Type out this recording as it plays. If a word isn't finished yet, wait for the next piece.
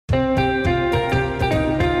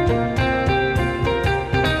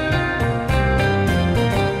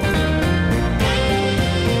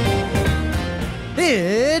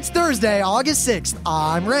August 6th.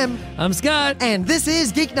 I'm Rim. I'm Scott. And this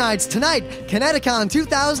is Geeknights. Tonight, Connecticon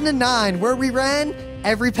 2009, where we ran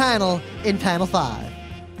every panel in Panel 5.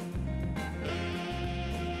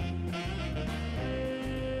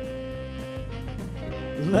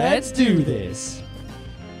 Let's do this.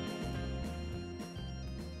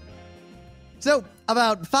 So,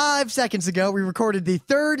 about 5 seconds ago, we recorded the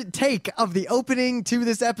third take of the opening to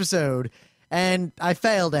this episode, and I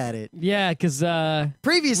failed at it. Yeah, because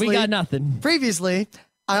Previously, we got nothing. Previously,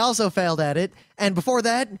 I also failed at it, and before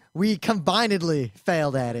that, we combinedly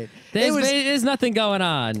failed at it. There's nothing going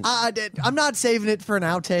on. I'm not saving it for an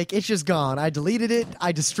outtake. It's just gone. I deleted it.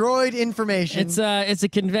 I destroyed information. It's a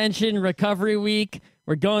convention recovery week.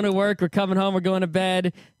 We're going to work. We're coming home. We're going to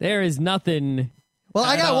bed. There is nothing. Well,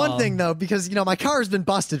 I got all. one thing, though, because, my car's been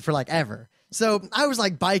busted for, ever. So I was,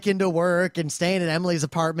 biking to work and staying at Emily's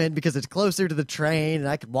apartment because it's closer to the train and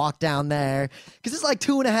I could walk down there. Because it's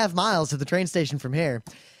 2.5 miles to the train station from here.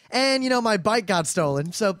 And, my bike got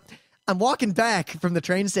stolen. So I'm walking back from the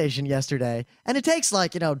train station yesterday, and it takes,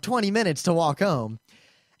 20 minutes to walk home.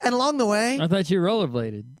 And along the way... I thought you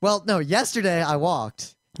rollerbladed. Well, no, yesterday I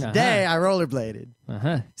walked. Today I rollerbladed.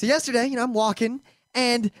 So yesterday, I'm walking,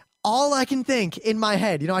 and all I can think in my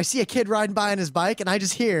head, I see a kid riding by on his bike, and I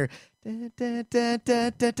just hear... It's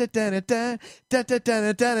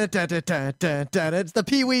the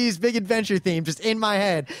Pee-wee's Big Adventure theme just in my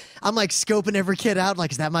head. I'm scoping every kid out,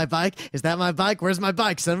 is that my bike? Is that my bike? Where's my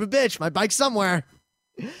bike? Son of a bitch, my bike's somewhere.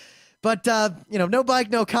 But, no bike,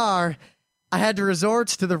 no car. I had to resort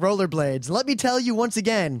to the rollerblades. Let me tell you once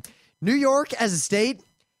again, New York as a state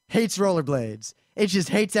hates rollerblades. It just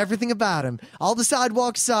hates everything about them. All the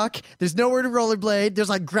sidewalks suck. There's nowhere to rollerblade. There's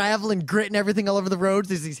gravel and grit and everything all over the roads.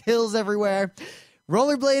 There's these hills everywhere.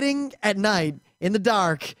 Rollerblading at night in the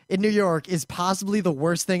dark in New York is possibly the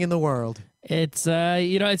worst thing in the world. It's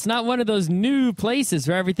it's not one of those new places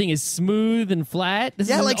where everything is smooth and flat. This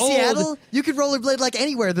is an old... Seattle, you could rollerblade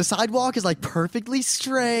anywhere. The sidewalk is perfectly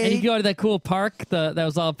straight. And you go to that cool park that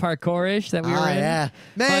was all parkour-ish that we were in. Yeah.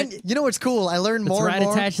 Man, you know what's cool? I learned more and more.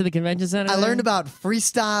 It's right attached to the convention center. I learned about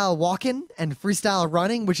freestyle walking and freestyle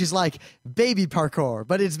running, which is baby parkour.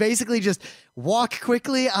 But it's basically just walk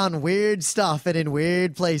quickly on weird stuff and in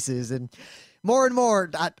weird places. And more,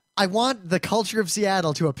 I want the culture of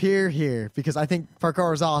Seattle to appear here because I think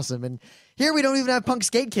parkour is awesome. And here we don't even have punk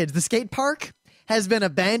skate kids. The skate park has been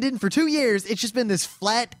abandoned for 2 years. It's just been this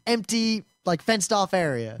flat, empty, fenced off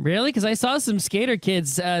area. Really? Because I saw some skater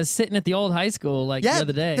kids sitting at the old high school the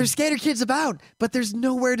other day. There's skater kids about, but there's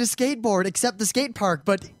nowhere to skateboard except the skate park.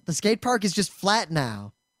 But the skate park is just flat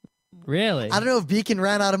now. Really? I don't know if Beacon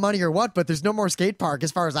ran out of money or what, but there's no more skate park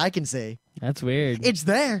as far as I can see. That's weird. It's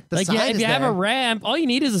there. The sign if is you have there. a ramp, all you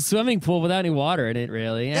need is a swimming pool without any water in it,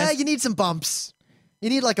 really. Yeah, you need some bumps. You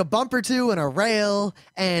need a bump or two and a rail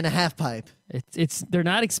and a half pipe. They're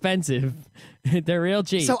not expensive. They're real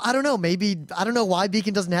cheap. So I don't know. I don't know why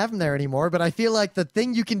Beacon doesn't have them there anymore, but I feel like the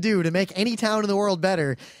thing you can do to make any town in the world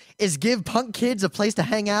better is give punk kids a place to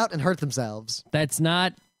hang out and hurt themselves. That's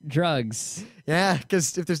not drugs. Yeah,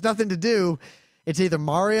 because if there's nothing to do, it's either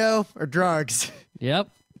Mario or drugs. Yep.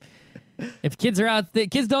 If kids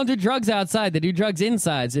kids don't do drugs outside. They do drugs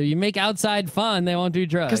inside. So you make outside fun, they won't do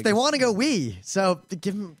drugs. Because they want to go wee. So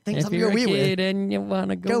give them things to go wee with. If you're a kid and you want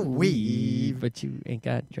to go wee, but you ain't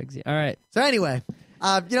got drugs yet. All right. So anyway,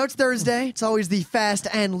 it's Thursday. It's always the Fast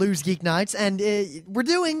and Loose Geek Nights. And we're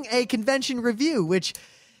doing a convention review, which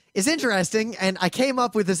is interesting, and I came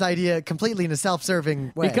up with this idea completely in a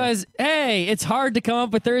self-serving way. Because, hey, it's hard to come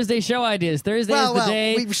up with Thursday show ideas. Thursday is the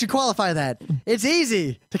day. We should qualify that. It's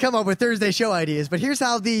easy to come up with Thursday show ideas, but here's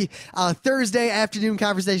how the Thursday afternoon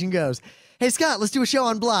conversation goes. Hey, Scott, let's do a show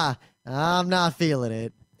on blah. I'm not feeling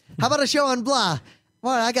it. How about a show on blah?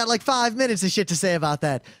 Well, I got 5 minutes of shit to say about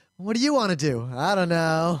that. What do you want to do? I don't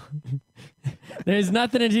know. There's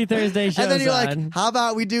nothing to do Thursday shows on. And then you're how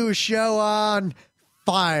about we do a show on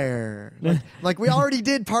fire? We already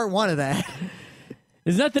did part 1 of that.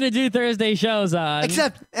 There's nothing to do Thursday shows on.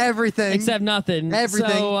 Except everything. Except nothing. Everything.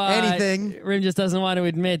 So, anything. Rim just doesn't want to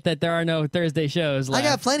admit that there are no Thursday shows left. I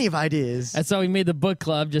got plenty of ideas. That's why we made the book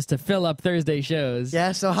club, just to fill up Thursday shows.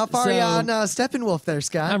 Yeah, so how far are you on Steppenwolf there,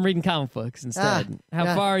 Scott? I'm reading comic books instead.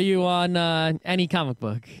 How far are you on any comic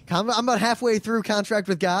book? I'm about halfway through Contract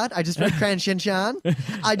with God. I just read Cran Shinchan.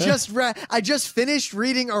 I just finished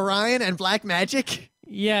reading Orion and Black Magic.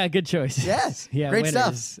 Yeah, good choice. Yes. Yeah, great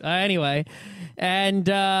winners. stuff. Anyway, and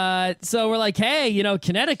so we're hey,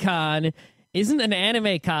 Connecticon isn't an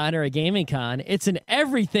anime con or a gaming con. It's an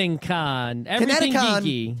everything con. Everything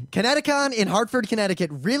geeky. Connecticon in Hartford,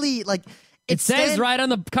 Connecticut really It says right on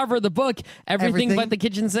the cover of the book, everything but the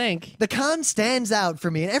kitchen sink. The con stands out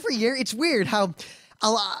for me. And every year, it's weird how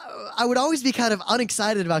I would always be kind of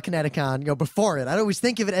unexcited about Connecticon, before it. I'd always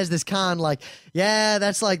think of it as this con, like, yeah,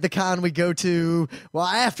 that's like the con we go to, well,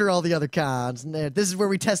 after all the other cons. And this is where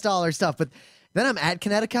we test all our stuff. But then I'm at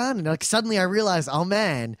Connecticon, and like suddenly I realize, oh,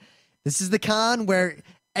 man, this is the con where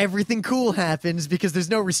everything cool happens because there's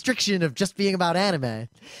no restriction of just being about anime.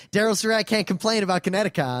 Daryl Surratt can't complain about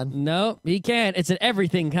Connecticon. No, he can't. It's an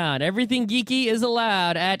everything con. Everything geeky is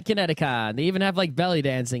allowed at Connecticon. They even have like belly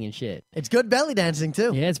dancing and shit. It's good belly dancing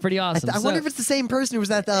too. Yeah, it's pretty awesome. I wonder if it's the same person who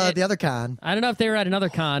was at the other con. I don't know if they were at another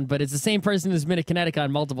con, but it's the same person who's been at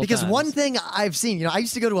Connecticon multiple times. Because one thing I've seen, I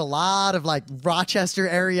used to go to a lot of like Rochester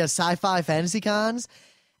area sci-fi fantasy cons.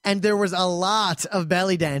 And there was a lot of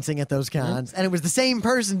belly dancing at those cons. And it was the same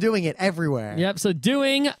person doing it everywhere. Yep. So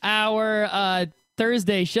doing our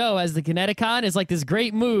Thursday show as the Connecticon is like this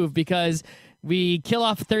great move because we kill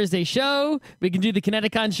off a Thursday show. We can do the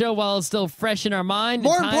Connecticon show while it's still fresh in our mind.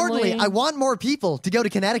 More importantly, I want more people to go to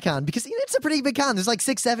Connecticon because it's a pretty big con. There's like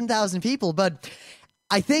 7,000 people. But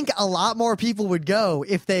I think a lot more people would go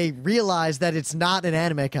if they realized that it's not an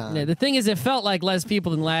anime con. Yeah, the thing is, it felt like less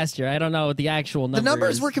people than last year. I don't know what the actual number is. The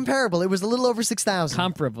numbers were comparable. It was a little over 6,000.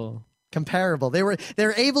 Comparable. They were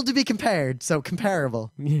able to be compared, so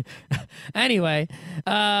comparable. Anyway,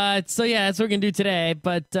 so yeah, that's what we're gonna do today.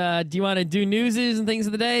 But do you want to do newses and things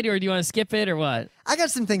of the day, or do you want to skip it, or what? I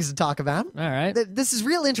got some things to talk about. All right. This is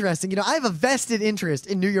real interesting. I have a vested interest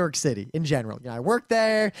in New York City in general. I work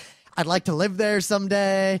there. I'd like to live there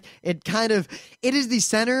someday. It is the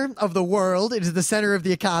center of the world. It is the center of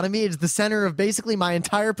the economy. It is the center of basically my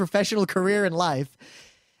entire professional career and life.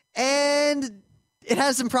 And it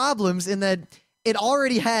has some problems in that it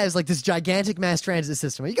already has like this gigantic mass transit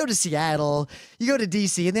system. You go to Seattle, you go to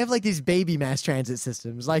DC, and they have like these baby mass transit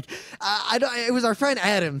systems. Like, it was our friend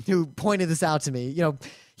Adam who pointed this out to me.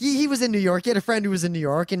 He was in New York. He had a friend who was in New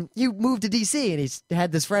York, and he moved to DC, and he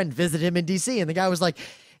had this friend visit him in DC, and the guy was like,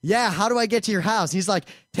 yeah, how do I get to your house? And he's like,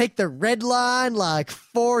 take the red line, like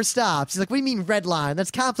 4 stops. He's like, what do you mean red line? That's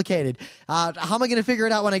complicated. How am I going to figure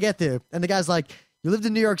it out when I get there? And the guy's like, you lived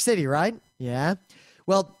in New York City, right? Yeah.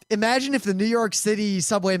 Well, imagine if the New York City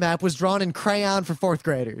subway map was drawn in crayon for 4th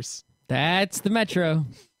graders. That's the metro.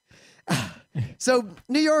 So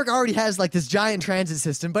New York already has like this giant transit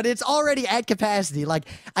system, but it's already at capacity. Like,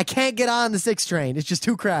 I can't get on the 6 train. It's just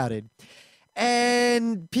too crowded.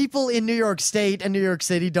 And people in New York State and New York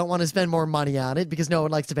City don't want to spend more money on it because no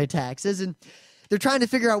one likes to pay taxes. And they're trying to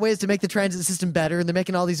figure out ways to make the transit system better, and they're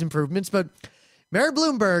making all these improvements. But Mayor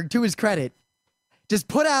Bloomberg, to his credit, just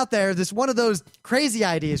put out there this one of those crazy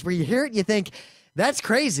ideas where you hear it and you think, that's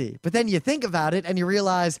crazy. But then you think about it and you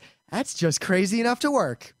realize, that's just crazy enough to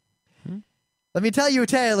work. Let me tell you a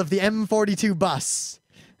tale of the M42 bus.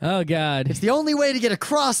 Oh, God. It's the only way to get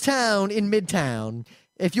across town in Midtown.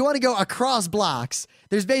 If you want to go across blocks,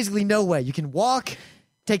 there's basically no way. You can walk,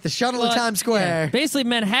 take the shuttle to Times Square. Yeah. Basically,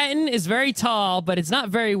 Manhattan is very tall, but it's not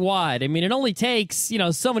very wide. I mean, it only takes,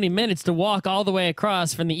 so many minutes to walk all the way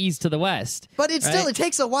across from the east to the west. But it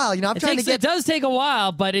takes a while. It does take a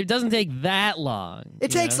while, but it doesn't take that long.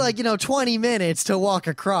 It takes 20 minutes to walk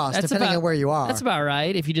across, depending on where you are. That's about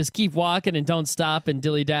right. If you just keep walking and don't stop and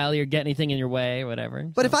dilly-dally or get anything in your way or whatever.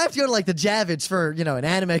 But if I have to go to the Javits for, an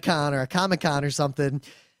anime con or a Comic Con or something,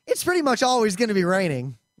 it's pretty much always going to be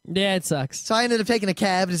raining. Yeah, it sucks. So I ended up taking a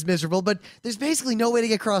cab. It's miserable, but there's basically no way to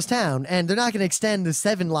get across town, and they're not going to extend the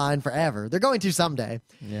 7 line forever. They're going to someday.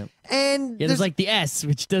 Yep. And there's like the S,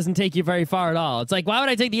 which doesn't take you very far at all. It's like, why would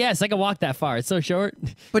I take the S? I can walk that far. It's so short.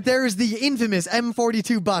 But there is the infamous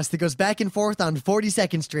M42 bus that goes back and forth on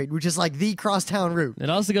 42nd Street, which is like the crosstown route. It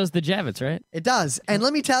also goes to Javits, right? It does. And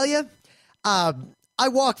let me tell you, I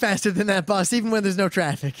walk faster than that bus, even when there's no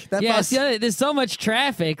traffic. There's so much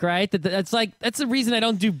traffic, right? That's the reason I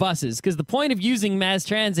don't do buses, because the point of using mass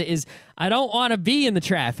transit is I don't want to be in the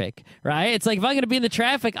traffic, right? It's like if I'm going to be in the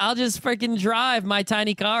traffic, I'll just freaking drive my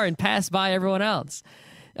tiny car and pass by everyone else.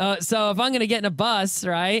 So if I'm going to get in a bus,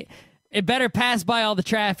 right, it better pass by all the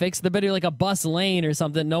traffic, so there better be like a bus lane or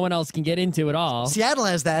something no one else can get into at all. Seattle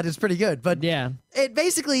has that. It's pretty good. But yeah, it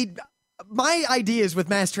basically... My ideas with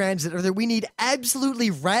mass transit are that we need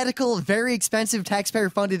absolutely radical, very expensive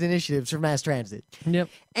taxpayer-funded initiatives for mass transit. Yep.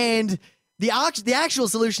 And The actual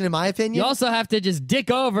solution, in my opinion, You also have to just dick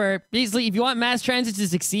over. Basically, if you want mass transit to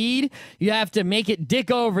succeed, you have to make it dick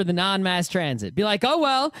over the non-mass transit. Be like, oh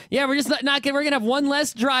well, yeah, we're just not gonna. We're gonna have one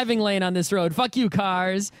less driving lane on this road. Fuck you,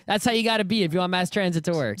 cars. That's how you got to be if you want mass transit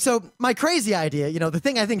to work. So my crazy idea, the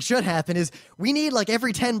thing I think should happen is we need like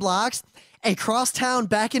every 10 blocks a crosstown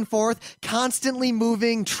back and forth, constantly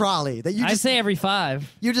moving trolley that you I just say every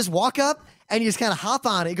 5. you just walk up. And you just kind of hop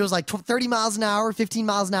on it. It goes like 30 miles an hour, 15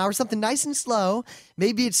 miles an hour, something nice and slow.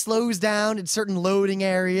 Maybe it slows down in certain loading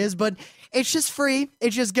areas, but it's just free. It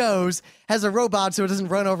just goes, has a robot so it doesn't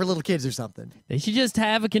run over little kids or something. They should just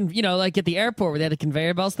have like at the airport where they had the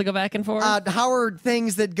conveyor belts that go back and forth. How are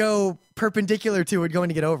things that go perpendicular to it going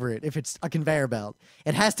to get over it if it's a conveyor belt?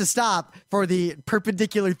 It has to stop for the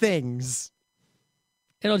perpendicular things.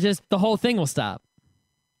 The whole thing will stop.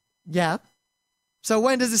 Yeah. So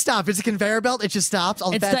when does it stop? It's a conveyor belt. It just stops.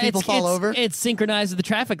 All the bad people fall over. It's synchronized with the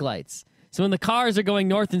traffic lights. So when the cars are going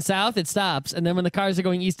north and south, it stops. And then when the cars are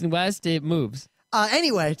going east and west, it moves.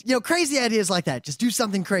 Anyway, crazy ideas like that. Just do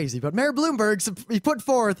something crazy. But Mayor Bloomberg, he put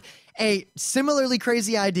forth a similarly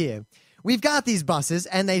crazy idea. We've got these buses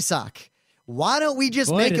and they suck. Why don't we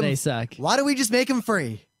just make them? They suck. Why don't we just make them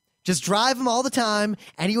free? Just drive them all the time.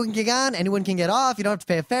 Anyone can get on. Anyone can get off. You don't have to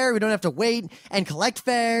pay a fare. We don't have to wait and collect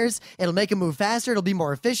fares. It'll make them move faster. It'll be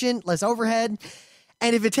more efficient, less overhead.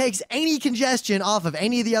 And if it takes any congestion off of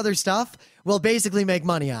any of the other stuff, we'll basically make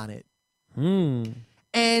money on it.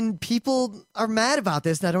 And people are mad about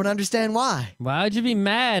this, and I don't understand why. Why would you be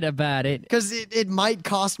mad about it? Because it might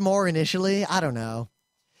cost more initially. I don't know.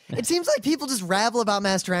 It seems like people just rabble about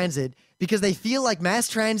mass transit because they feel like mass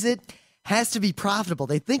transit has to be profitable.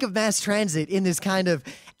 They think of mass transit in this kind of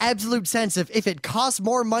absolute sense of if it costs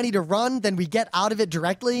more money to run than we get out of it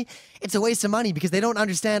directly, it's a waste of money because they don't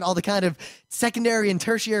understand all the kind of secondary and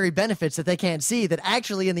tertiary benefits that they can't see that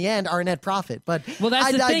actually in the end are a net profit. But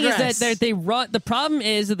that's the thing is that they run. The problem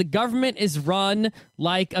is that the government is run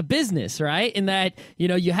like a business, right? In that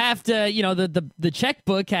you have to the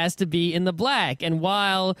checkbook has to be in the black, and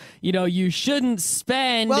while you shouldn't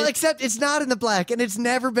spend. Well, except it's not in the black, and it's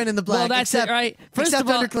never been in the black. Well, that's except, it, right? First except of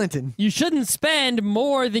all, under Clinton, you shouldn't spend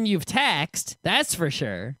more than you've taxed. That's for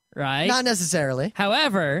sure, right? Not necessarily.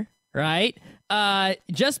 However, right?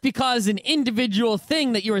 Just because an individual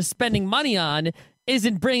thing that you are spending money on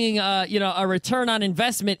isn't bringing a return on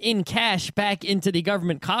investment in cash back into the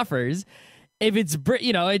government coffers. If it's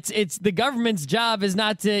it's the government's job is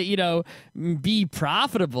not to be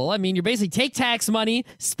profitable. I mean, you basically take tax money,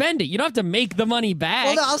 spend it. You don't have to make the money back.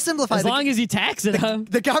 Well, no, I'll simplify. As long as you tax it.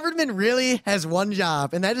 The government really has one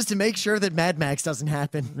job, and that is to make sure that Mad Max doesn't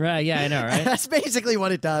happen. Right? Yeah, I know, right? That's basically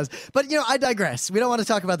what it does. But I digress. We don't want to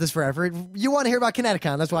talk about this forever. You want to hear about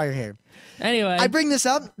Connecticon? That's why you're here. Anyway, I bring this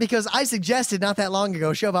up because I suggested not that long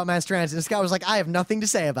ago a show about mass transit, and Scott was like, "I have nothing to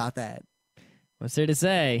say about that." What's there to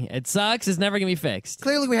say? It sucks. It's never going to be fixed.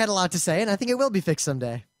 Clearly, we had a lot to say, and I think it will be fixed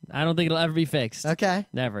someday. I don't think it'll ever be fixed. Okay.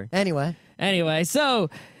 Never. Anyway, so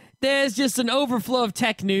there's just an overflow of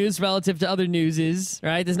tech news relative to other newses,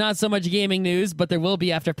 right? There's not so much gaming news, but there will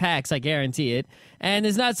be after PAX, I guarantee it. And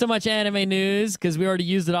there's not so much anime news because we already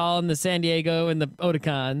used it all in the San Diego and the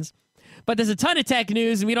Otakons. But there's a ton of tech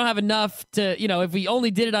news, and we don't have enough to, if we only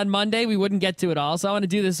did it on Monday, we wouldn't get to it all. So I want to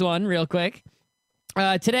do this one real quick.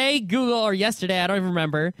 Today, Google, or yesterday, I don't even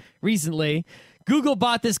remember, recently, Google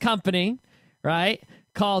bought this company, right,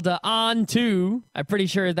 called On2. I'm pretty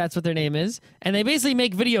sure that's what their name is. And they basically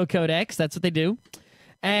make video codecs. That's what they do.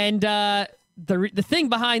 And the thing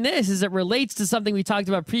behind this is it relates to something we talked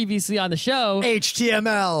about previously on the show.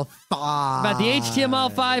 HTML5. About the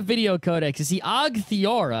HTML5 video codecs. You see, Og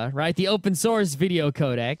Theora, right, the open source video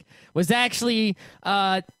codec, was actually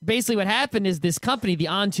basically what happened is this company, the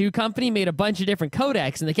On2 company, made a bunch of different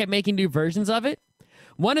codecs, and they kept making new versions of it.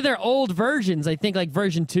 One of their old versions, I think like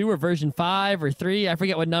version 2 or version 5 or 3, I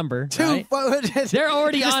forget what number. 2. Right? They're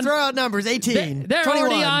already just on. Throw out numbers. 18. They're 21.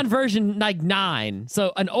 already on version like 9.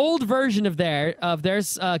 So an old version of their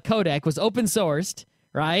codec was open sourced,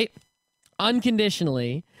 right,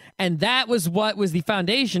 unconditionally, and that was what was the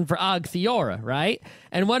foundation for Og Theora, right?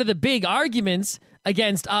 And one of the big arguments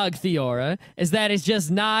against Og Theora is that it's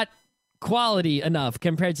just not quality enough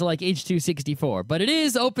compared to like H.264, but it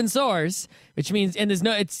is open source, which means, and there's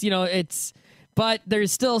no, but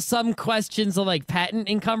there's still some questions of like patent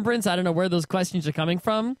encumbrance. I don't know where those questions are coming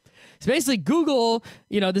from. So basically Google,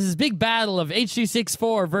 this is big battle of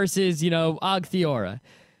H.264 versus, Og Theora.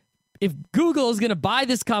 If Google is going to buy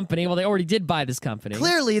this company, well, they already did buy this company.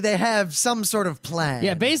 Clearly, they have some sort of plan.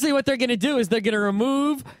 Yeah, basically what they're going to do is they're going to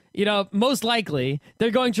remove most likely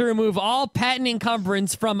they're going to remove all patent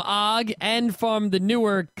encumbrance from OGG and from the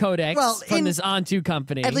newer codecs from this Onto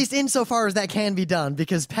company. At least insofar as that can be done,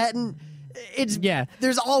 because patent...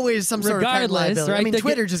 There's always some sort of patent liability. Right? I mean,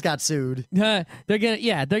 Twitter just got sued. They're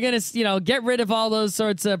gonna get rid of all those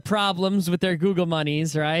sorts of problems with their Google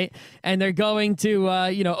monies, right? And they're going to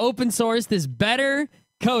open source this better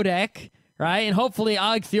codec, right? And hopefully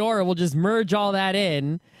OGG Theora will just merge all that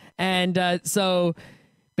in, and so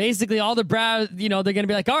basically all the they're gonna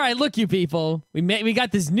be like, all right, look, you people, we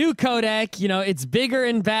got this new codec, it's bigger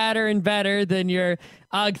and better than your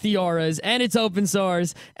OGG Theoras, and it's open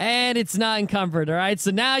source, and it's not encumbered, all right?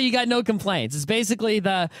 So now you got no complaints. It's basically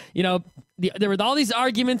there were all these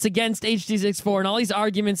arguments against HD64 and all these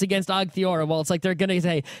arguments against OGG Theora. Well, it's like they're going to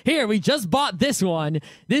say, here, we just bought this one.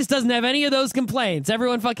 This doesn't have any of those complaints.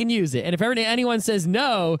 Everyone fucking use it. And if anyone says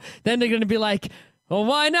no, then they're going to be like, well,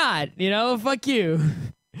 why not? Fuck you.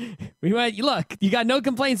 Look, you got no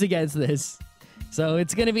complaints against this. So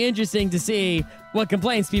it's going to be interesting to see what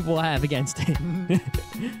complaints people will have against it.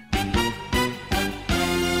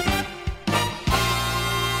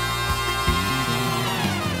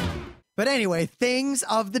 But anyway, things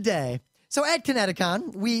of the day. So at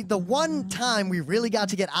Connecticon, the one time we really got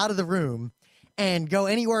to get out of the room and go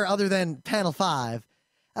anywhere other than panel 5.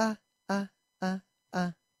 Panel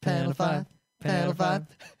 5. Panel 5.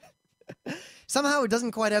 Somehow it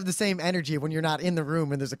doesn't quite have the same energy when you're not in the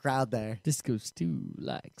room and there's a crowd there. Disco Stew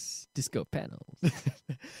likes disco panels.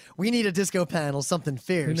 We need a disco panel, something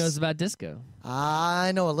fierce. Who knows about disco?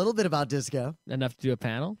 I know a little bit about disco. Enough to do a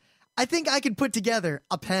panel? I think I could put together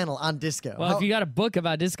a panel on disco. Well, if you got a book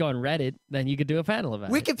about disco on Reddit, then you could do a panel about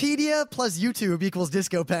it. Wikipedia plus YouTube equals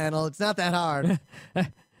disco panel. It's not that hard.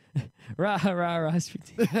 Rah.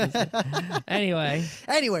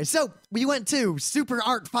 Anyway, so we went to Super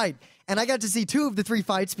Art Fight, and I got to see 2 of the 3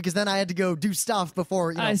 fights because then I had to go do stuff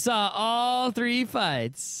before. I saw all 3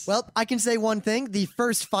 fights. Well, I can say one thing. The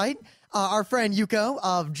first fight, our friend Yuko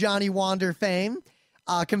of Johnny Wander fame,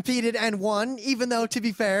 competed and won, even though, to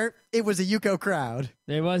be fair, it was a Yuko crowd.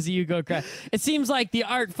 There was a Yuko crowd. It seems like the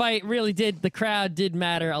art fight the crowd did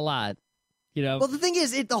matter a lot. Well, the thing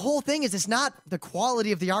is, the whole thing is it's not the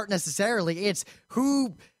quality of the art necessarily. It's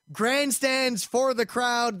who grandstands for the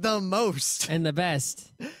crowd the most. And the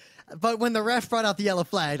best. But when the ref brought out the yellow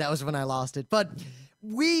flag, that was when I lost it. But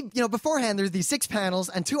beforehand, there's these 6 panels,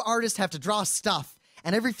 and 2 artists have to draw stuff.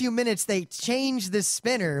 And every few minutes, they change this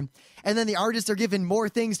spinner, and then the artists are given more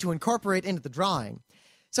things to incorporate into the drawing.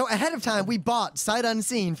 So ahead of time, we bought, sight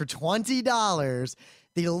unseen, for $20,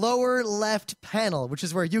 the lower left panel, which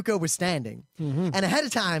is where Yuko was standing. Mm-hmm. And ahead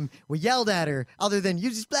of time, we yelled at her, other than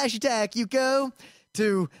use a splash attack, Yuko,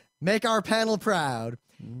 to make our panel proud.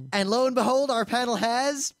 Mm-hmm. And lo and behold, our panel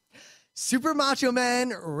has Super Macho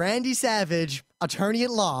Man Randy Savage, attorney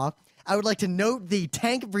at law. I would like to note the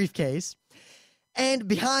tank briefcase. And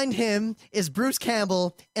behind him is Bruce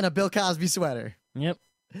Campbell in a Bill Cosby sweater. Yep.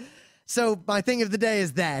 So my thing of the day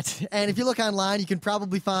is that. And if you look online, you can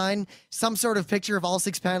probably find some sort of picture of all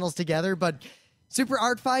 6 panels together. But Super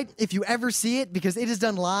Art Fight, if you ever see it, because it is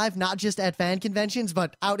done live, not just at fan conventions,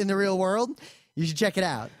 but out in the real world, you should check it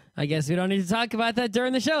out. I guess we don't need to talk about that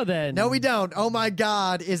during the show then. No, we don't. Oh my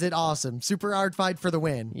God, is it awesome. Super Art Fight for the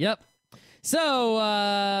win. Yep. So,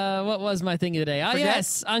 what was my thing of the day?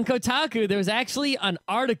 Yes, on Kotaku, there was actually an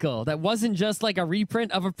article that wasn't just like a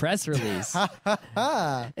reprint of a press release.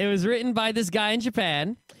 It was written by this guy in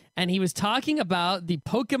Japan, and he was talking about the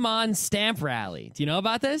Pokemon Stamp Rally. Do you know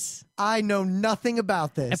about this? I know nothing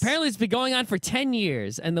about this. Apparently, it's been going on for 10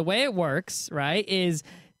 years, and the way it works, right, is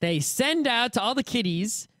they send out to all the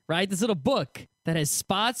kiddies, right, this little book that has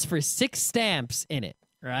spots for 6 stamps in it,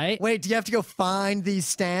 right? Wait, do you have to go find these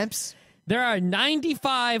stamps? There are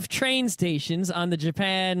 95 train stations on the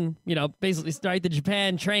Japan, basically the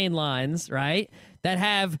Japan train lines, right, that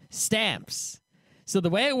have stamps. So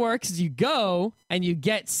the way it works is you go and you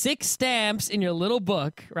get 6 stamps in your little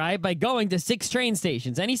book, right, by going to 6 train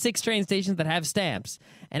stations, any 6 train stations that have stamps.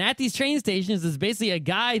 And at these train stations, there's basically a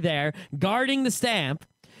guy there guarding the stamp.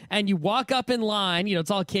 And you walk up in line,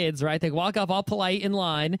 it's all kids, right? They walk up all polite in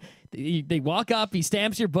line. They walk up, he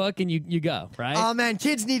stamps your book, and you go, right? Oh, man,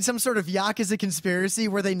 kids need some sort of Yakuza conspiracy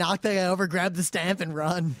where they knock the guy over, grab the stamp, and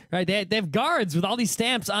run. Right, they have guards with all these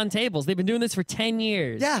stamps on tables. They've been doing this for 10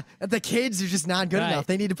 years. Yeah, the kids are just not good enough.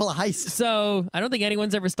 They need to pull a heist. So I don't think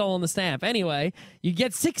anyone's ever stolen the stamp. Anyway, you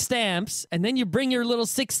get 6 stamps, and then you bring your little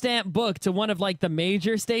 6-stamp book to one of, the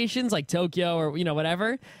major stations, like Tokyo or,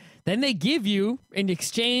 whatever. Then they give you, in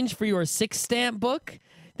exchange for your 6-stamp book,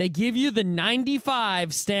 they give you the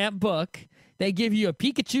 95 stamp book. They give you a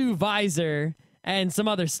Pikachu visor and some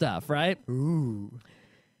other stuff, right? Ooh.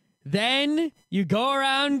 Then you go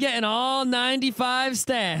around getting all 95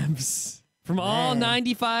 stamps from all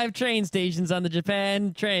 95 train stations on the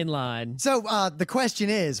Japan train line. So the question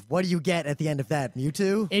is, what do you get at the end of that?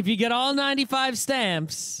 Mewtwo? If you get all 95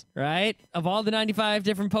 stamps, right, of all the 95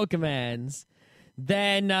 different Pokemons,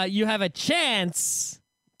 then you have a chance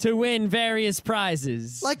to win various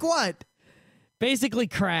prizes. Like what? Basically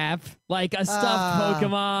crap, like a stuffed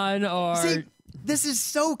Pokemon or... See, this is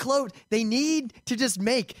so close. They need to just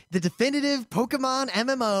make the definitive Pokemon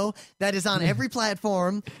MMO that is on every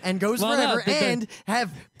platform and goes forever, and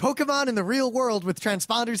have Pokemon in the real world with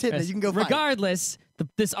transponders hidden that you can go fight. Regardless,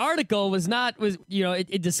 this article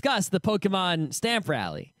it discussed the Pokemon stamp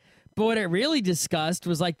rally. But what it really discussed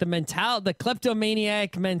was like the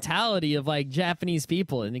kleptomaniac mentality of like Japanese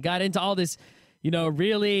people. And it got into all this,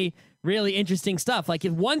 really, really interesting stuff. Like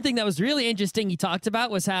one thing that was really interesting he talked about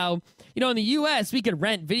was how, in the US, we could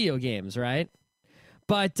rent video games, right?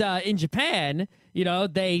 But in Japan,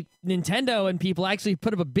 Nintendo and people actually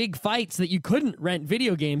put up a big fight so that you couldn't rent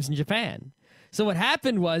video games in Japan. So what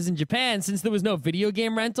happened was in Japan, since there was no video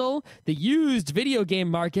game rental, the used video game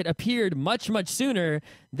market appeared much, much sooner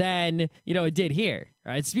than, it did here,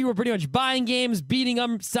 right? So people were pretty much buying games, beating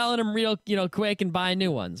them, selling them real, quick and buying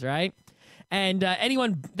new ones, right? And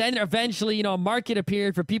then eventually, a market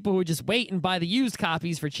appeared for people who would just wait and buy the used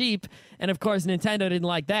copies for cheap. And of course, Nintendo didn't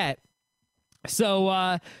like that.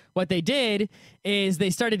 So what they did is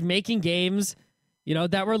they started making games,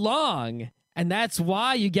 that were long. And that's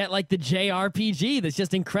why you get like the JRPG that's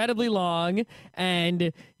just incredibly long,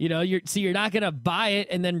 and you're not gonna buy it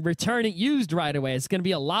and then return it used right away. It's gonna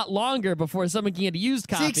be a lot longer before someone can get a used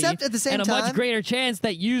copy. See, except at the same and a time, much greater chance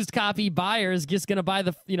that used copy buyer is just gonna buy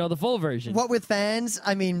the the full version. What with fans?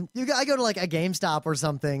 I mean, I go to like a GameStop or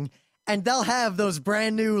something, and they'll have those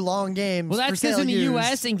brand new long games. Well, that's because in the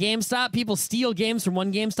U.S. and GameStop, people steal games from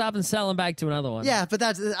one GameStop and sell them back to another one. Yeah, but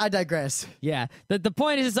I digress. Yeah, the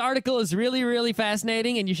point is this article is really, really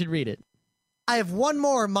fascinating, and you should read it. I have one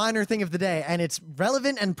more minor thing of the day, and it's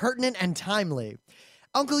relevant and pertinent and timely.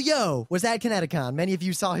 Uncle Yo was at Connecticon. Many of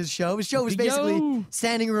you saw his show. His show was basically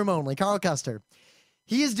standing room only. Carl Custer.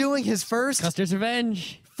 He is doing his first Custer's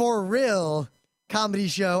Revenge for real comedy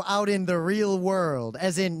show out in the real world,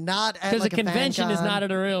 as in not at like a convention fan is not in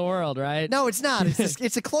the real world, right? No, it's not.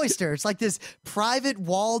 It's a cloister. It's like this private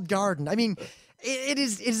walled garden. I mean, it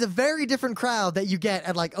is a very different crowd that you get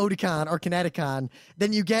at like Otakon or Connecticon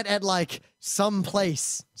than you get at like some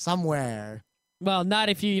place somewhere. Well, not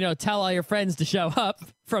if you tell all your friends to show up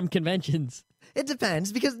from conventions. It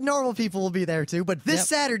depends, because normal people will be there too. But this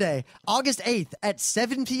Saturday, August 8th at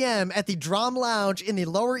 7 p.m. at the Drum Lounge in the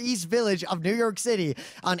Lower East Village of New York City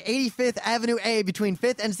on 85th Avenue A between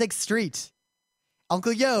 5th and 6th Street.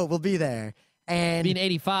 Uncle Yo will be there. And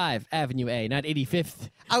 85 Avenue A, not 85th.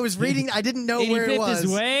 I was reading, I didn't know where it was. 85th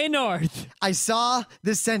is way north. I saw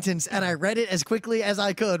this sentence and I read it as quickly as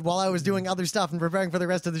I could while I was doing other stuff and preparing for the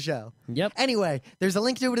rest of the show. Yep. Anyway, there's a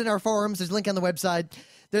link to it in our forums. There's a link on the website.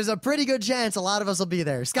 There's a pretty good chance a lot of us will be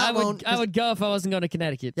there. Scott won't. I would go if I wasn't going to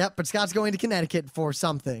Connecticut. Yep, but Scott's going to Connecticut for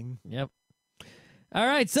something. Yep. All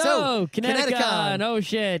right, so Connecticon. Oh,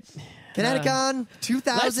 shit. Connecticon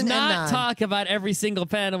 2009. Let's not talk about every single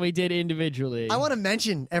panel we did individually. I want to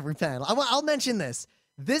mention every panel. I'll mention this.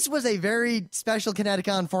 This was a very special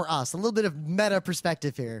Connecticon for us. A little bit of meta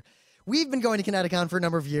perspective here. We've been going to Connecticon for a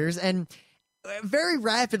number of years, and very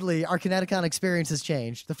rapidly our Connecticon experience has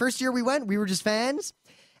changed. The first year we went, we were just fans,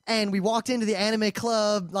 and we walked into the anime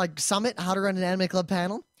club summit, how to run an anime club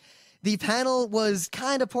panel. The panel was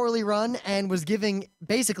kind of poorly run and was giving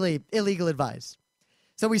basically illegal advice.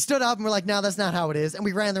 So we stood up and we're like, no, that's not how it is. And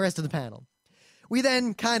we ran the rest of the panel. We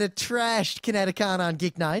then kind of trashed Connecticon on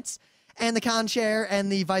Geeknights. And the con chair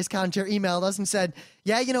and the vice con chair emailed us and said,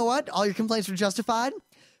 yeah, you know what? All your complaints were justified.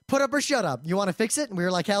 Put up or shut up. You want to fix it? And we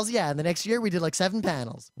were like, hells yeah. And the next year we did 7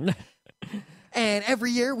 panels. And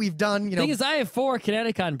every year we've done, The thing is, I have 4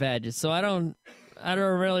 Connecticon badges, so I don't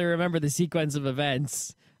really remember the sequence of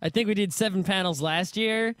events. I think we did 7 panels last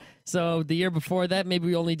year, so the year before that, maybe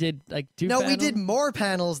we only did 2 panels. No, we did more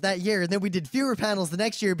panels that year, and then we did fewer panels the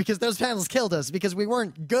next year because those panels killed us because we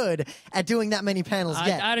weren't good at doing that many panels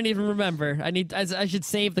yet. I don't even remember. I should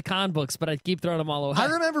save the con books, but I keep throwing them all away. I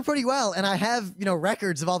remember pretty well, and I have,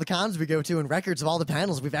 records of all the cons we go to and records of all the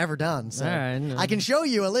panels we've ever done. So all right, no. I can show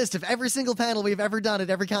you a list of every single panel we've ever done at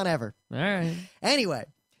every con ever. All right. Anyway,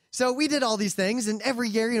 so we did all these things, and every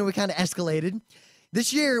year, we kind of escalated.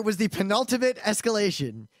 This year was the penultimate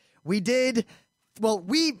escalation. We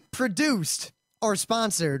produced or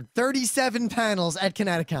sponsored 37 panels at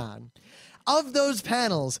Connecticon. Of those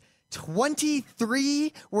panels,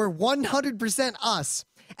 23 were 100% us,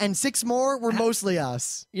 and 6 more were mostly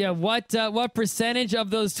us. Yeah, what percentage of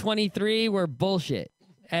those 23 were bullshit?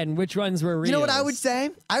 And which ones were real? You know what I would say?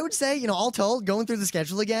 I would say, all told, going through the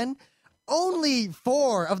schedule again, only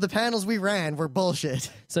 4 of the panels we ran were bullshit.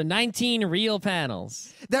 So 19 real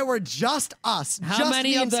panels. That were just us. How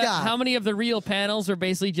many of the real panels were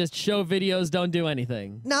basically just show videos, don't do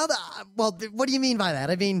anything? Now, what do you mean by that?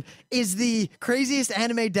 I mean, is the craziest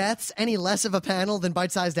anime deaths any less of a panel than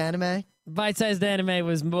bite-sized anime? Bite-sized anime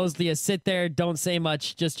was mostly a sit there, don't say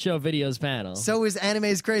much, just show videos panel. So is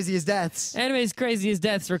Anime's Craziest Deaths. Anime's Craziest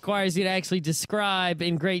Deaths requires you to actually describe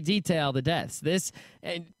in great detail the deaths. This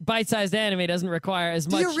bite-sized anime doesn't require as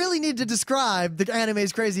much. Do you really need to describe the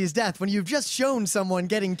Anime's Craziest Death when you've just shown someone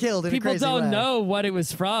getting killed in a crazy way? People don't know what it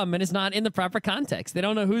was from, and it's not in the proper context. They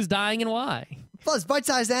don't know who's dying and why. Plus,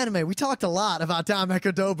 bite-sized anime, we talked a lot about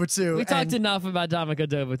Dameko Dobutsu. We talked enough about Dameko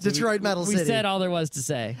Dobutsu. Detroit Metal City. We said all there was to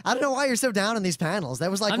say. I don't know why you're so down on these panels. That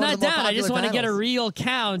was like I'm one not of the more down. I just want to get a real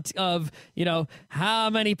count of, how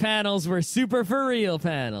many panels were super for real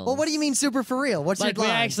panels. Well, what do you mean super for real? What's like your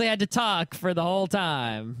line? We actually had to talk for the whole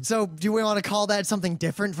time. So do we want to call that something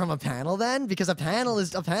different from a panel then? Because a panel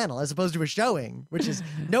is a panel as opposed to a showing, which is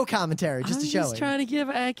no commentary, just a showing. I'm just trying to give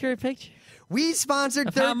an accurate picture. We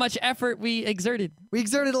sponsored how much effort we exerted. We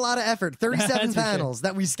exerted a lot of effort. 37 panels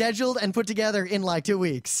that we scheduled and put together in like 2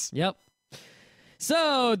 weeks. Yep.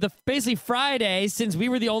 So basically Friday, since we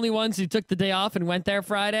were the only ones who took the day off and went there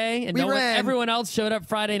Friday, and everyone else showed up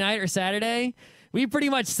Friday night or Saturday, we pretty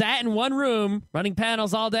much sat in one room running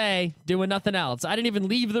panels all day, doing nothing else. I didn't even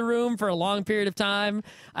leave the room for a long period of time.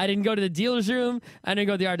 I didn't go to the dealer's room. I didn't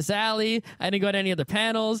go to the artist alley. I didn't go to any other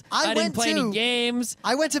panels. I didn't play any games.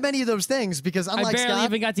 I went to many of those things because unlike I barely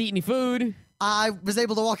even got to eat any food. I was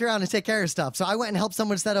able to walk around and take care of stuff. So I went and helped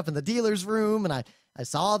someone set up in the dealer's room, and I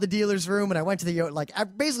saw the dealer's room, and I went to I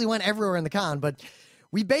basically went everywhere in the con, but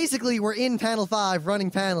we basically were in panel 5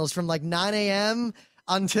 running panels from like 9 a.m.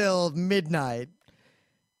 until midnight.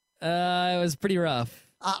 It was pretty rough.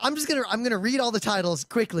 I'm gonna read all the titles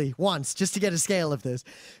quickly once just to get a scale of this.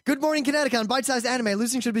 Good morning, Connecticon. Bite-sized anime.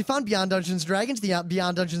 Losing should be fun. Beyond Dungeons & Dragons. The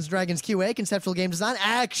Beyond Dungeons & Dragons QA. Conceptual game design.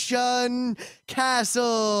 Action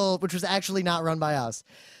Castle, which was actually not run by us.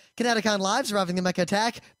 Connecticon Live. Surviving the Mecha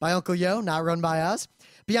Attack by Uncle Yo. Not run by us.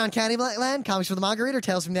 Beyond Candyland. Comics for the Manga Reader.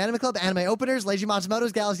 Tales from the Anime Club. Anime Openers. Leiji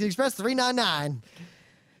Matsumoto's Galaxy Express. 399.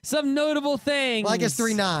 Some notable things. Well, I guess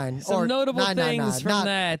 39. Some notable things from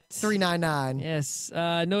that. 399. Yes,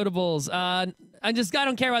 notables. I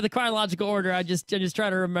don't care about the chronological order. I just try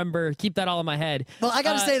to remember, keep that all in my head. Well, I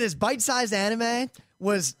gotta say this, bite-sized anime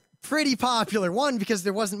was pretty popular. 1, because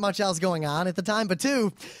there wasn't much else going on at the time, but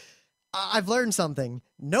 2, I've learned something.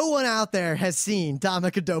 No one out there has seen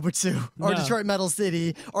Dameko Dobutsu or Detroit Metal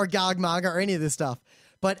City or GOG Manga or any of this stuff.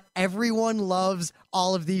 But everyone loves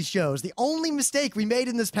all of these shows. The only mistake we made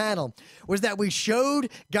in this panel was that we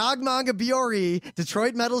showed GOG Manga Biori,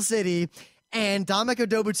 Detroit Metal City, and Dameko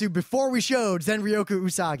Dobutsu before we showed Zenryoku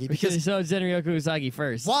Usagi. Because we showed Zenryoku Usagi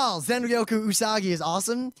first. While Zenryoku Usagi is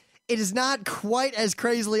awesome, it is not quite as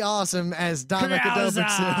crazily awesome as Dameko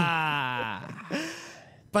Dobutsu.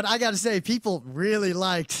 But I gotta say, people really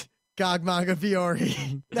liked GOG Manga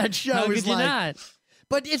Biori. That show How is could you not?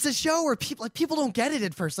 But it's a show where people don't get it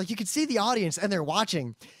at first. Like, you can see the audience and they're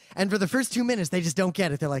watching. And for the first 2 minutes, they just don't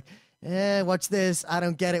get it. They're like, what's this? I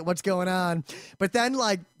don't get it. What's going on? But then,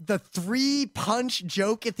 like, the 3-punch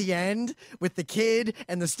joke at the end with the kid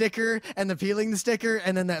and the sticker and the peeling the sticker,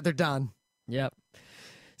 and then they're done. Yep.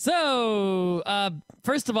 So,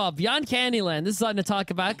 first of all, Beyond Candyland, this is something to talk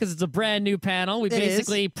about because it's a brand new panel. We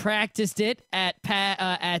basically practiced it at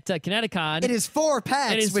Connecticon. It is 4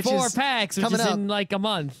 packs. It is 4 packs, which is in like a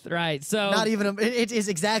month, right? So not even it is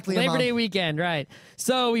exactly Labor a month. Day weekend, right?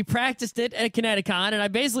 So we practiced it at Connecticon, and I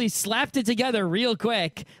basically slapped it together real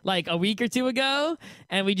quick, like a week or 2 ago,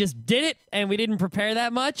 and we just did it, and we didn't prepare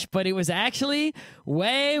that much, but it was actually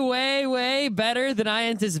way, way, way better than I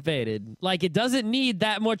anticipated. Like, it doesn't need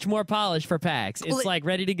that much more polish for PAX. It's like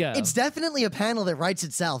ready to go. It's definitely a panel that writes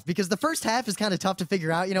itself because the first half is kind of tough to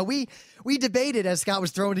figure out. We debated as Scott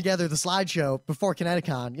was throwing together the slideshow before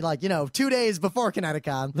Connecticon. 2 days before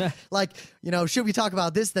Connecticon. Should we talk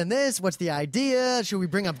about this then this? What's the idea? Should we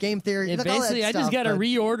bring up game theory? Basically, I just got to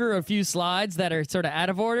reorder a few slides that are sort of out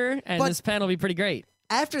of order, and this panel will be pretty great.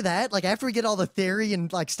 After that, after we get all the theory and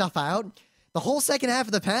stuff out, the whole second half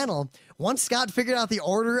of the panel, once Scott figured out the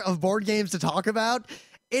order of board games to talk about,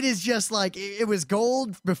 it is just like it was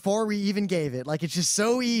gold before we even gave it. Like, it's just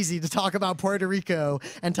so easy to talk about Puerto Rico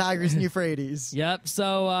and Tigris and Euphrates. Yep.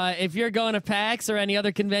 So if you're going to PAX or any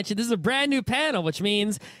other convention, this is a brand new panel, which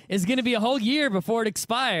means it's going to be a whole year before it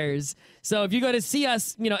expires. So if you go to see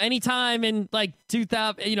us, anytime in like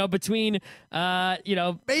 2000, between,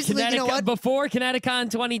 Basically, you know what? Before Connecticon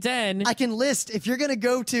 2010. I can list, if you're going to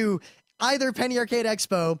go to either Penny Arcade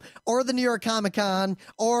Expo or the New York Comic Con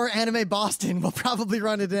or Anime Boston. We'll probably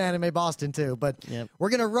run it at Anime Boston too, but we're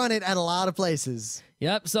going to run it at a lot of places.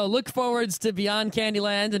 Yep. So look forwards to Beyond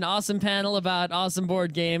Candyland, an awesome panel about awesome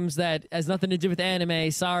board games that has nothing to do with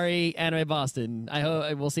anime. Sorry, Anime Boston. I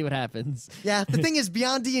hope we'll see what happens. Yeah. The thing is,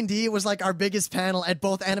 Beyond D&D was like our biggest panel at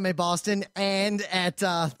both Anime Boston and at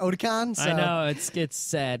Otakon. So. I know. It's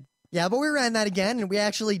sad. Yeah, but we ran that again, and we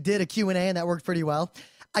actually did a Q&A, and that worked pretty well.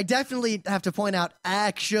 I definitely have to point out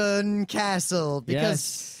Action Castle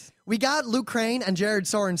because we got Luke Crane and Jared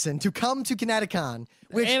Sorensen to come to Connecticon.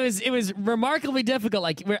 Which it was remarkably difficult.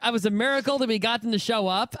 Like, it was a miracle that we got them to show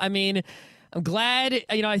up. I mean, I'm glad,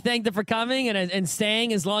 I thank them for coming and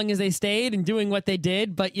staying as long as they stayed and doing what they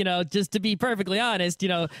did. But, just to be perfectly honest,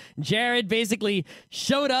 Jared basically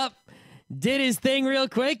showed up, did his thing real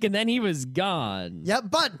quick, and then he was gone. Yeah,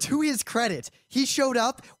 but to his credit, he showed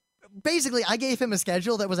up. Basically, I gave him a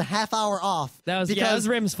schedule that was a half hour off. That was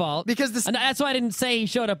Rim's fault. And that's why I didn't say he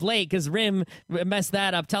showed up late, because Rim messed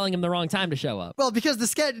that up, telling him the wrong time to show up. Well, because the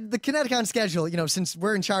Connecticon schedule, since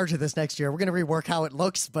we're in charge of this next year, we're going to rework how it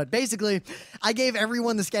looks. But basically, I gave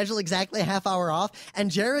everyone the schedule exactly a half hour off, and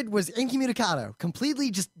Jared was incommunicado, completely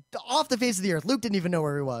just off the face of the earth. Luke didn't even know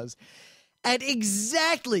where he was. And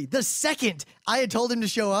exactly the second I had told him to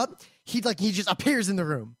show up, he just appears in the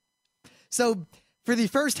room. So for the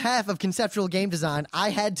first half of conceptual game design, I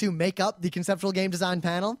had to make up the conceptual game design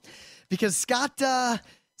panel because Scott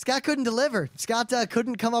couldn't deliver. Scott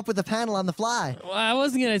couldn't come up with a panel on the fly. Well, I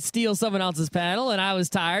wasn't going to steal someone else's panel, and I was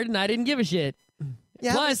tired, and I didn't give a shit.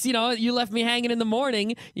 Yeah, Plus, you left me hanging in the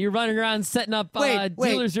morning. You're running around setting up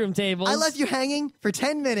dealer's room tables. I left you hanging for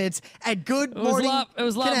 10 minutes at Good Morning It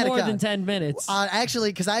was a lot more than 10 minutes. Actually,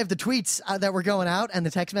 because I have the tweets that were going out and the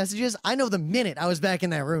text messages, I know the minute I was back in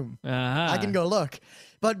that room. I can go look.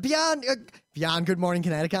 But beyond Good Morning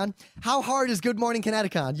Connecticon, how hard is Good Morning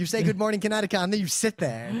Connecticon? You say Good Morning Connecticon, then you sit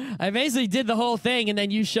there. I basically did the whole thing, and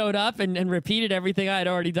then you showed up and repeated everything I had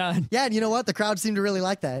already done. Yeah, and you know what? The crowd seemed to really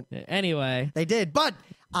like that. Anyway. They did, but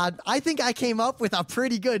I think I came up with a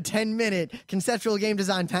pretty good 10-minute conceptual game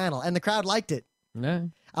design panel, and the crowd liked it. Yeah.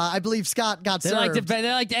 I believe Scott got served. They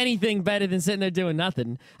liked anything better than sitting there doing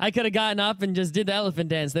nothing. I could have gotten up and just did the elephant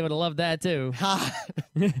dance. They would have loved that too.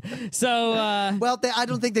 So, well, I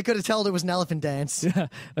don't think they could have told it was an elephant dance.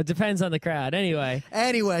 It depends on the crowd. Anyway,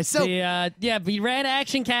 so but he ran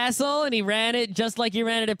Action Castle, and he ran it just like he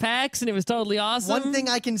ran it at PAX, and it was totally awesome. One thing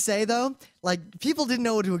I can say though, like, people didn't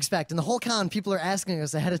know what to expect, and the whole con, people are asking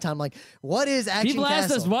us ahead of time, like, what is Action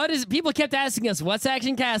Castle? People kept asking us, what's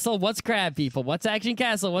Action Castle? What's Crab People? What's Action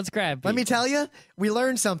Castle? What's Crab People? Let me tell you, we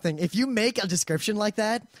learned something. If you make a description like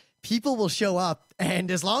that, people will show up, and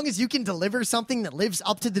as long as you can deliver something that lives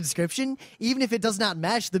up to the description, even if it does not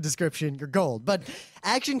match the description, you're gold. But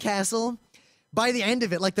Action Castle, by the end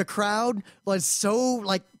of it, like, the crowd was so,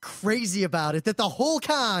 like, crazy about it that the whole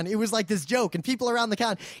con, it was like this joke, and people around the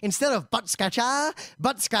con, instead of butt scratcha,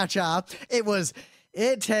 it was,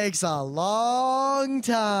 it takes a long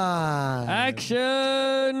time.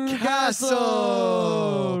 Action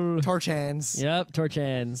Castle. Torch hands. Yep, torch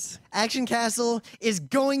hands. Action Castle is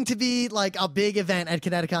going to be like a big event at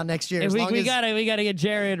Connecticon next year. We gotta get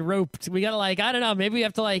Jared roped. We gotta, like, I don't know, maybe we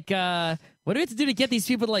have to, like, what do we have to do to get these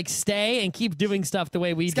people to, like, stay and keep doing stuff the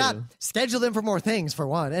way we do? Schedule them for more things, for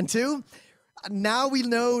one. And two, now we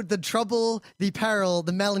know the trouble, the peril,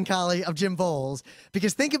 the melancholy of Jim Bowles,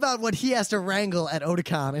 because think about what he has to wrangle at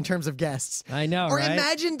Otakon in terms of guests. I know, Or right?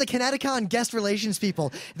 imagine the Connecticon guest relations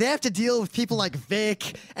people. They have to deal with people like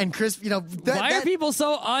Vic and Chris, Why are people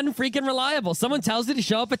so unfreaking reliable? Someone tells you to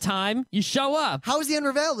show up at time, you show up. How is he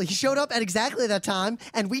unreliable? He showed up at exactly that time,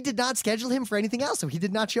 and we did not schedule him for anything else, so he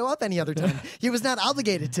did not show up any other time. He was not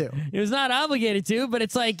obligated to. He was not obligated to, but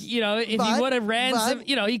it's like, if he would have ran some,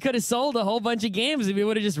 he could have sold a whole bunch of games if he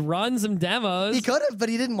would have just run some demos. He could have, but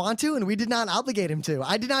he didn't want to, and we did not obligate him to.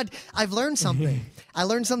 I've learned something. I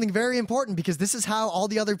learned something very important, because this is how all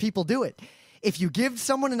the other people do it. If you give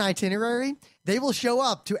someone an itinerary, they will show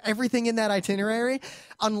up to everything in that itinerary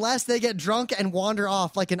unless they get drunk and wander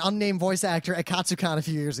off like an unnamed voice actor at Katsucon a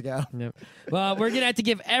few years ago. Yep. Well, we're going to have to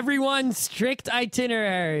give everyone strict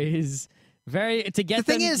itineraries. Very to get The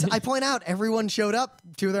thing them. is, I point out everyone showed up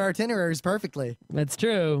to their itineraries perfectly. That's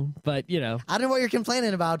true, but I don't know what you're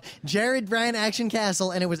complaining about. Jared ran Action Castle,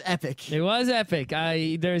 and it was epic. it was epic.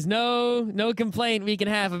 There's no complaint we can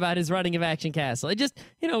have about his running of Action Castle. It just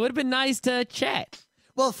would have been nice to chat.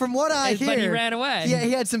 Well, from what I hear, but he ran away. Yeah,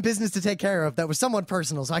 he had some business to take care of that was somewhat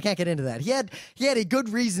personal, so I can't get into that. He had a good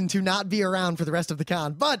reason to not be around for the rest of the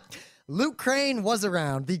con, but Luke Crane was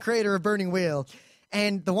around, the creator of Burning Wheel.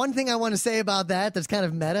 And the one thing I want to say about that's kind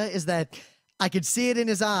of meta is that I could see it in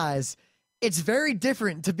his eyes. It's very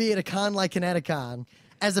different to be at a con like Connecticon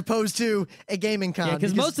as opposed to a gaming con. Yeah,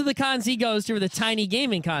 because most of the cons he goes to are the tiny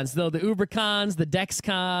gaming cons, though, the Uber cons, the Dex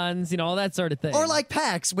cons, all that sort of thing. Or like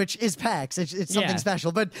PAX, which is PAX. It's something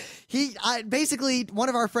special. But basically, one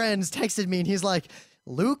of our friends texted me, and he's like,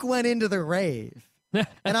 Luke went into the rave.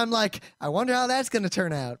 And I'm like, I wonder how that's going to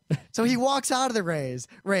turn out. So he walks out of the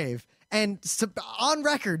rave. And on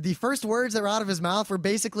record, the first words that were out of his mouth were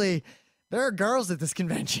basically, there are girls at this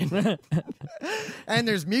convention. And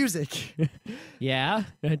there's music. Yeah,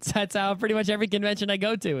 that's how pretty much every convention I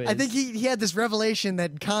go to is. I think he had this revelation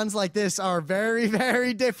that cons like this are very,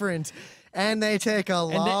 very different. And they take a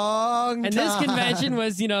long time. And this convention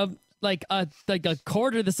was, like a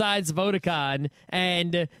quarter the size of Otakon,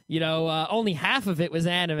 and only half of it was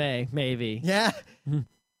anime, maybe. Yeah.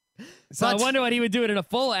 So I wonder what he would do at a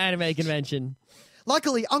full anime convention.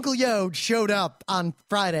 Luckily, Uncle Yo showed up on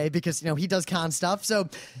Friday because, he does con stuff. So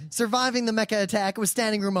surviving the mecha attack was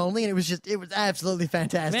standing room only, and it was absolutely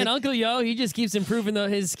fantastic. Man, Uncle Yo, he just keeps improving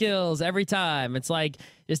his skills every time. It's like,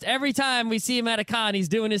 just every time we see him at a con, he's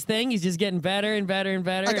doing his thing. He's just getting better and better and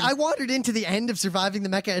better. Like, I wandered into the end of surviving the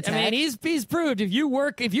mecha attack. I mean, he's proved if you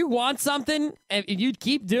want something, if you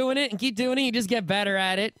keep doing it, you just get better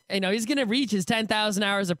at it. He's going to reach his 10,000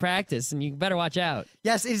 hours of practice, and you better watch out.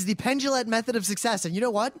 Yes, it is the pendulette method of success. And you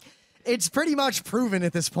know what? It's pretty much proven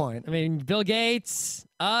at this point. I mean, Bill Gates,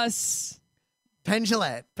 us...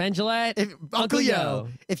 Pendulette. Uncle Yo.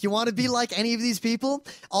 If you want to be like any of these people,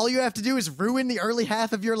 all you have to do is ruin the early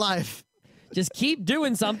half of your life. Just keep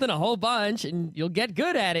doing something a whole bunch, and you'll get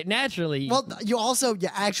good at it naturally. Well, you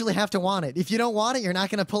actually have to want it. If you don't want it, you're not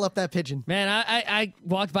going to pull up that pigeon. Man, I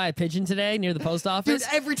walked by a pigeon today near the post office.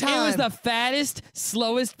 Dude, every time. It was the fattest,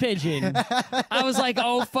 slowest pigeon. I was like,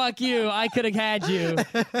 oh, fuck you. I could have had you.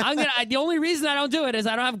 The only reason I don't do it is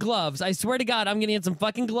I don't have gloves. I swear to God, I'm going to get some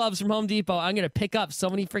fucking gloves from Home Depot. I'm going to pick up so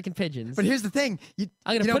many freaking pigeons. But here's the thing.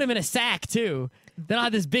 I'm going to put them in a sack, too. Then I'll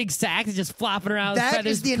have this big sack that's just flopping around. That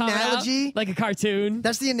is the analogy. Like a cartoon.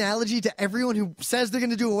 That's the analogy to everyone who says they're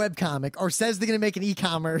going to do a webcomic or says they're going to make an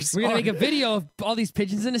e-commerce. We're going to make a video of all these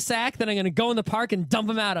pigeons in a sack, then I'm going to go in the park and dump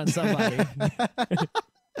them out on somebody.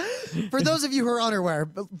 For those of you who are unaware,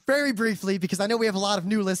 very briefly, because I know we have a lot of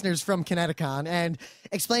new listeners from Connecticon, and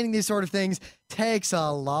explaining these sort of things takes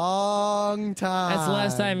a long time. That's the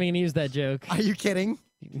last time I'm going to use that joke. Are you kidding?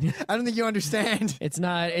 I don't think you understand. It's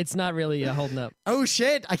not really holding up. Oh,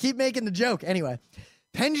 shit. I keep making the joke. Anyway,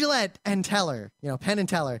 Pendulette and Teller, Penn and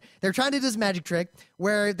Teller, they're trying to do this magic trick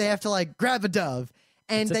where they have to, grab a dove.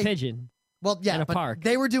 And it's a pigeon. Well, yeah, in a but park.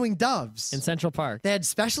 They were doing doves. In Central Park. They had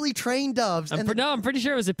specially trained doves. I'm pretty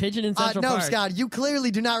sure it was a pigeon in Central Park. No, Scott, you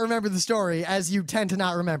clearly do not remember the story, as you tend to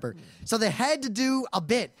not remember. So they had to do a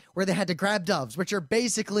bit where they had to grab doves, which are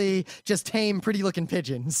basically just tame, pretty-looking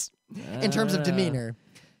pigeons in terms of demeanor.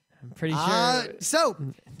 I'm pretty sure. So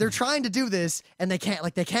they're trying to do this, and they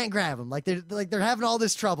can't grab them. They're having all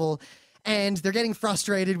this trouble, and they're getting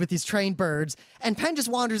frustrated with these trained birds. And Penn just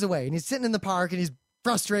wanders away, and he's sitting in the park, and he's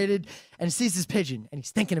frustrated, and he sees this pigeon, and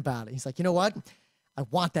he's thinking about it. He's like, you know what? I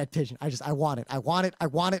want that pigeon. I want it. I want it. I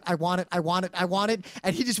want it. I want it. I want it. I want it.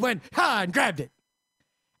 And he just went, and grabbed it.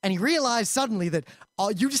 And he realized suddenly that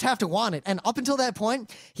you just have to want it. And up until that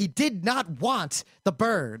point, he did not want the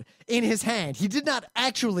bird in his hand. He did not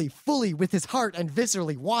actually fully, with his heart and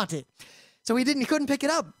viscerally, want it. So he couldn't pick it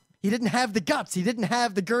up. He didn't have the guts. He didn't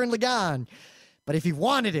have the Gurren Lagann. But if he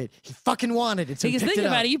wanted it, he fucking wanted it. So because think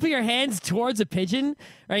about it, you put your hands towards a pigeon,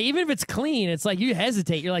 right? Even if it's clean, it's like you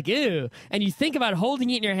hesitate. You're like, ew. And you think about holding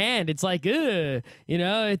it in your hand. It's like, ew.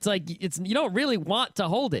 It's like you don't really want to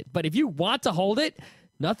hold it. But if you want to hold it,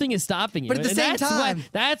 nothing is stopping you. But at the same time,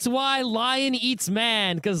 that's why lion eats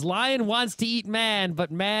man, because lion wants to eat man,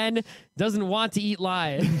 but man doesn't want to eat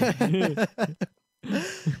lion.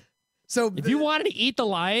 So if you wanted to eat the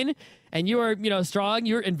lion and you were, strong,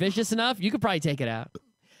 you're ambitious enough, you could probably take it out.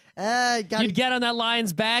 You'd get on that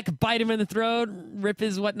lion's back, bite him in the throat, rip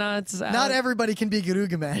his whatnots out. Not everybody can be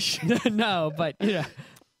Gilgamesh. No, but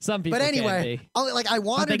some people. But anyway, can be. I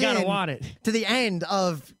wanted they gotta want it to the end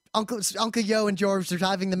of Uncle Yo and George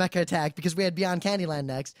surviving the mecha attack because we had Beyond Candyland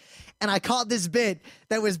next. And I caught this bit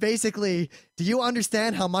that was basically, do you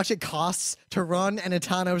understand how much it costs to run an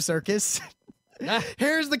Etano circus?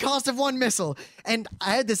 Here's the cost of one missile. And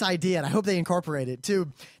I had this idea, and I hope they incorporate it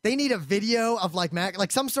too. They need a video of like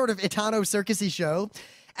some sort of Etano circusy show,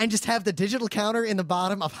 and just have the digital counter in the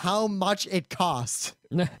bottom of how much it costs.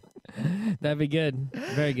 That'd be good.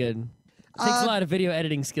 Very good. Takes a lot of video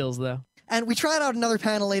editing skills, though. And we tried out another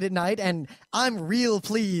panel late at night, and I'm real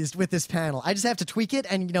pleased with this panel. I just have to tweak it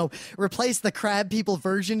and, replace the crab people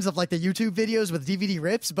versions of like the YouTube videos with DVD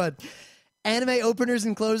rips, but anime openers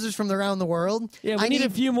and closers from around the world. Yeah, we need a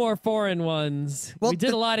few more foreign ones. Well, we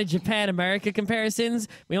did a lot of Japan-America comparisons.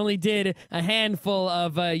 We only did a handful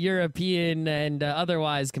of European and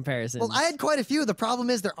otherwise comparisons. Well, I had quite a few. The problem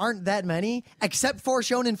is there aren't that many, except for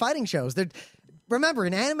shonen fighting shows. Remember,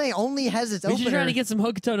 an anime only has its opener. We should try to get some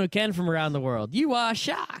Hokuto no Ken from around the world. You are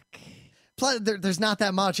shock. Plus, there's not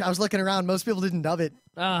that much. I was looking around. Most people didn't dub it.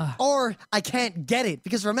 Or I can't get it.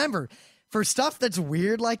 Because remember, for stuff that's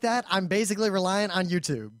weird like that, I'm basically reliant on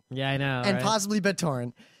YouTube. Yeah, I know. And possibly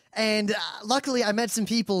BitTorrent. And luckily, I met some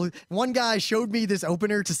people. One guy showed me this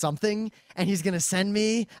opener to something, and he's going to send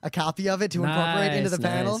me a copy of it to incorporate into the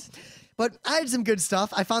panel. But I had some good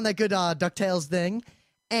stuff. I found that good DuckTales thing.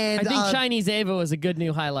 And I think Chinese Ava was a good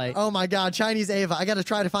new highlight. Oh my God, Chinese Ava. I got to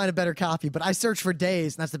try to find a better copy, but I searched for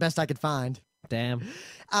days, and that's the best I could find. Damn.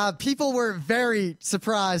 People were very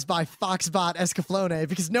surprised by Foxbot Escaflowne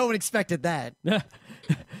because no one expected that.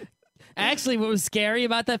 Actually, what was scary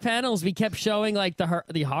about that panel is we kept showing like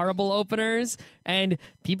the horrible openers, and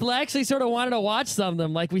people actually sort of wanted to watch some of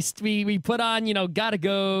them. Like we put on, gotta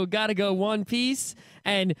go One Piece,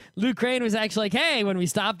 and Luke Crane was actually like, hey, when we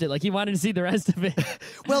stopped it, like he wanted to see the rest of it.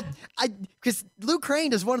 Well, because Luke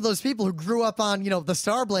Crane is one of those people who grew up on, the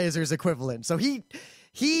Star Blazers equivalent. So he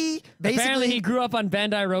basically... Apparently he grew up on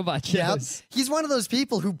Bandai Robot shows. Yep. He's one of those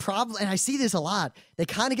people who probably, and I see this a lot, they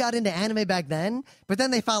kind of got into anime back then, but then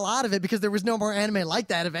they fell out of it because there was no more anime like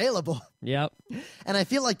that available. Yep. And I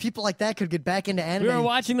feel like people like that could get back into anime. We were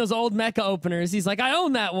watching those old mecha openers. He's like, I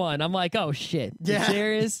own that one. I'm like, oh shit. Yeah. You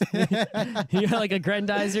serious? You got like a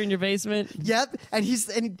Grendizer in your basement? Yep.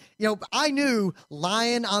 And I knew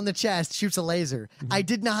Lion on the chest shoots a laser. I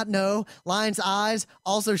did not know Lion's eyes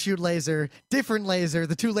also shoot laser. Different laser.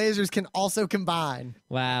 The two lasers can also combine.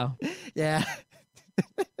 Wow. Yeah.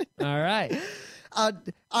 All right. All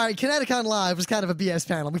right. Connecticon Live was kind of a BS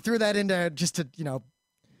panel. We threw that in there just to,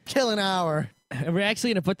 kill an hour. Are we actually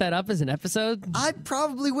going to put that up as an episode? I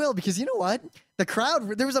probably will, because you know what? The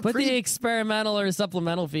crowd, there was a Put the experimental or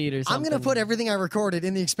supplemental feed or something. I'm going to put everything I recorded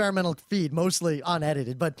in the experimental feed, mostly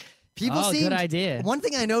unedited, but people seemed... good idea. One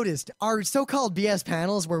thing I noticed, our so-called BS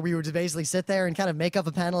panels, where we would just basically sit there and kind of make up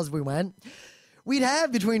a panel as we went, we'd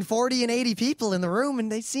have between 40 and 80 people in the room,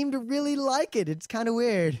 and they seemed to really like it. It's kind of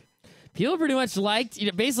weird. People pretty much liked,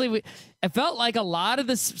 basically, it felt like a lot of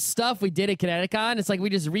the stuff we did at Connecticon, it's like we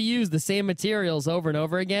just reused the same materials over and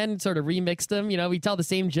over again, sort of remixed them. We tell the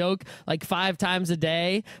same joke like 5 times a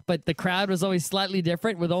day, but the crowd was always slightly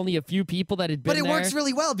different with only a few people that had been there. But it works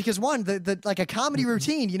really well because, one, the like a comedy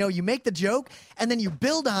routine, you make the joke and then you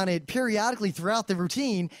build on it periodically throughout the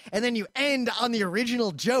routine, and then you end on the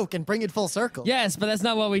original joke and bring it full circle. Yes, but that's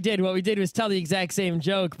not what we did. What we did was tell the exact same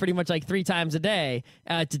joke pretty much like 3 times a day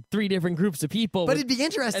to 3 different groups of people. But it'd be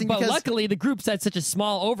interesting because... But luckily, the groups had such a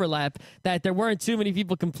small overlap that there weren't too many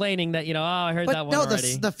people complaining that, I heard that one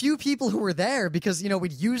already. The few people who were there, because,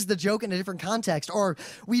 we'd use the joke in a different context, or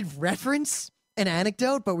we'd reference an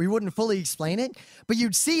anecdote, but we wouldn't fully explain it. But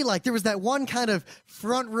you'd see, like, there was that one kind of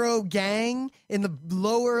front row gang in the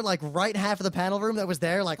lower, like, right half of the panel room that was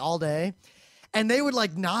there, like, all day. And they would,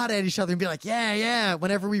 like, nod at each other and be like, yeah,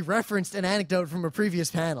 whenever we referenced an anecdote from a previous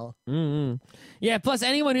panel. Mm-hmm. Yeah, plus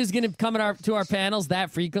anyone who's going to come to our panels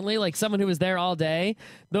that frequently, like someone who was there all day,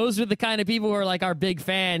 those are the kind of people who are, like, our big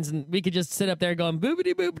fans, and we could just sit up there going,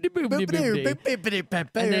 boopity, boopity, boopity, boopity.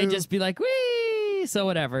 And they'd just be like, wee! So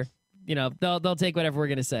whatever. They'll take whatever we're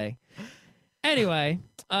going to say. Anyway,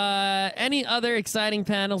 any other exciting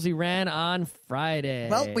panels we ran on Friday?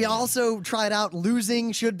 Well, we also tried out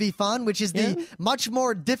Losing Should Be Fun, which is the much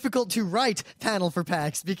more difficult to write panel for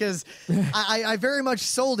PAX, because I very much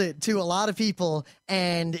sold it to a lot of people,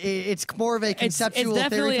 and it's more of a conceptual It's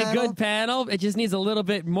definitely theory panel. A good panel. It just needs a little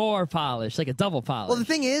bit more polish, like a double polish. Well, the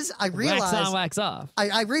thing is, I realized... Wax on, wax off.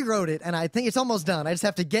 I rewrote it, and I think it's almost done. I just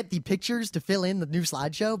have to get the pictures to fill in the new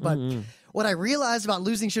slideshow, but... What I realized about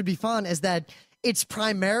Losing Should Be Fun is that it's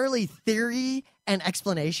primarily theory and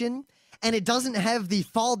explanation, and it doesn't have the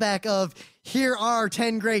fallback of here are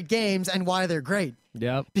 10 great games and why they're great.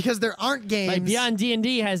 Yep. Because there aren't games. Like Beyond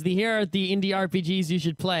D&D has the here are the indie RPGs you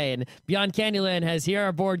should play, and Beyond Candyland has here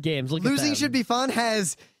are board games. Look at Losing them. Should Be Fun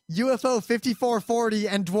has UFO 5440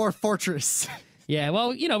 and Dwarf Fortress. Yeah, well,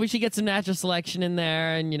 we should get some natural selection in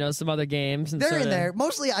there and, some other games. And They're in there.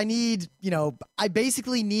 Mostly I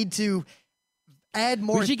basically need to add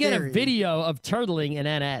more We should theory. get a video of turtling in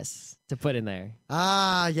NS to put in there.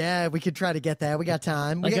 Ah, yeah, we could try to get that. We got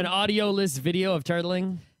time. Like an audio-less video of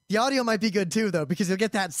turtling. The audio might be good too, though, because you'll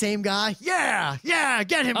get that same guy. Yeah,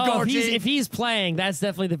 get him, Gorgie. If he's playing, that's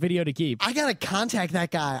definitely the video to keep. I gotta contact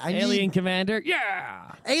that guy. Alien Commander,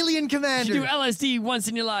 yeah. Alien Commander. You should do LSD once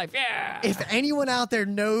in your life, yeah. If anyone out there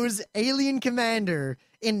knows Alien Commander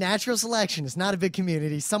in natural selection, it's not a big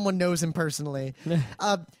community. Someone knows him personally.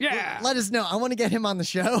 Yeah. Let us know. I want to get him on the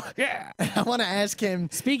show. Yeah. I want to ask him.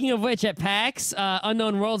 Speaking of which, at PAX,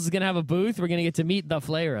 Unknown Worlds is going to have a booth. We're going to get to meet the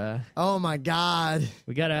Flera. Oh, my God.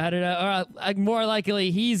 We got to, I don't know, or more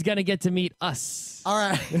likely, he's going to get to meet us. All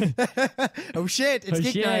right. Oh, shit. It's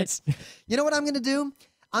Geeknights. You know what I'm going to do?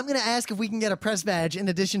 I'm going to ask if we can get a press badge in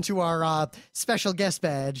addition to our special guest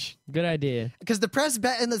badge. Good idea. Because the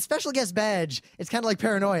and the special guest badge, it's kind of like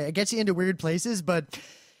paranoia. It gets you into weird places, but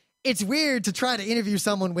it's weird to try to interview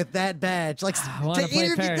someone with that badge. Like to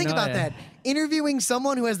interview, think about that. Interviewing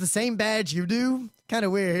someone who has the same badge you do, kind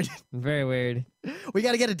of weird. Very weird. We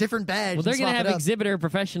got to get a different badge. Well, they're going to have exhibitor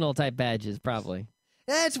professional type badges, probably.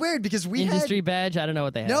 Yeah, it's weird because we Industry badge? I don't know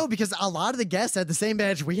what they have. No, because a lot of the guests had the same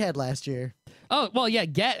badge we had last year. Oh, well, yeah,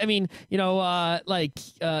 the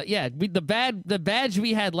badge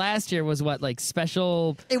we had last year was what, like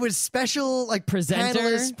special... It was special, like,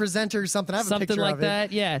 presenter, something. I have a picture like of it.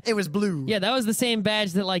 that, yeah. It was blue. Yeah, that was the same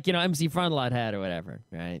badge that, like, MC Frontalot had or whatever,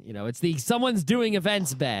 right? It's the someone's doing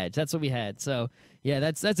events badge. That's what we had. So, yeah,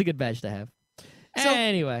 that's a good badge to have. So,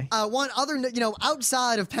 anyway. One other,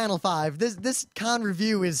 outside of Panel 5, this con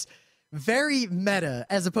review is very meta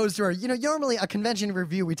as opposed to our, normally a convention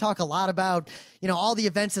review, we talk a lot about, all the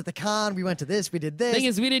events at the con. We went to this, we did this. Thing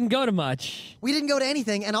is, we didn't go to much. We didn't go to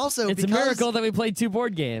anything. And also, it's a miracle that we played 2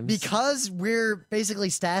 board games. Because we're basically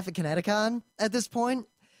staff at Connecticon at this point,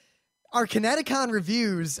 our Connecticon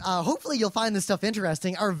reviews, hopefully you'll find this stuff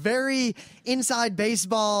interesting, are very inside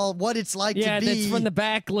baseball, what it's like to be. Yeah, that's from the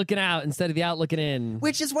back looking out instead of the out looking in.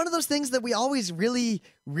 Which is one of those things that we always really,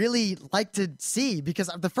 really like to see, because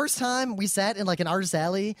the first time we sat in like an artist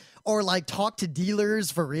alley or like talked to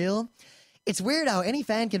dealers for real, it's weird how any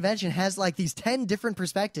fan convention has like these 10 different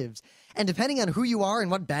perspectives. And depending on who you are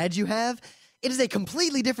and what badge you have, it is a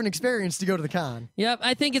completely different experience to go to the con. Yep,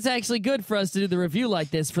 I think it's actually good for us to do the review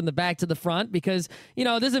like this from the back to the front because,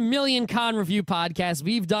 there's a million con review podcasts.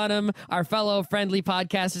 We've done them. Our fellow friendly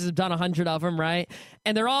podcasters have done 100 of them, right?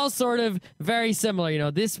 And they're all sort of very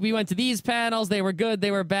similar. We went to these panels. They were good.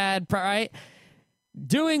 They were bad, right?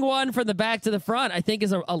 Doing one from the back to the front, I think,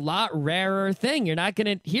 is a lot rarer thing. You're not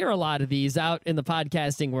going to hear a lot of these out in the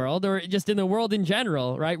podcasting world or just in the world in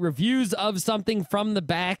general, right? Reviews of something from the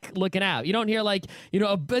back looking out. You don't hear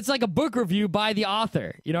it's like a book review by the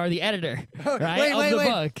author, or the editor,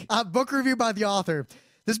 right? Book. Book review by the author.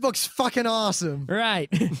 This book's fucking awesome. Right.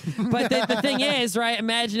 But the thing is, right,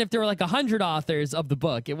 imagine if there were like 100 authors of the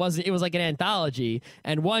book. It was like an anthology,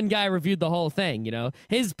 and one guy reviewed the whole thing,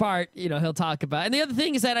 His part, he'll talk about. And the other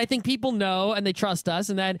thing is that I think people know and they trust us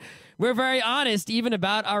and that we're very honest even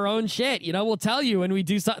about our own shit. We'll tell you when we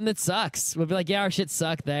do something that sucks. We'll be like, yeah, our shit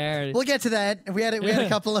sucked there. We'll get to that. We had a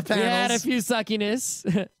couple of panels. We had a few suckiness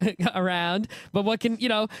around. But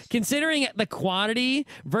considering the quantity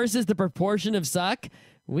versus the proportion of suck,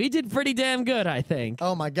 we did pretty damn good, I think.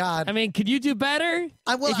 Oh, my God. I mean, could you do better?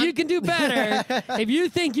 If you can do better, if you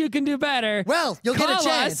think you can do better, well, you'll get a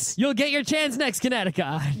chance. Us, you'll get your chance next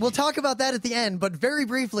Connecticon. We'll talk about that at the end, but very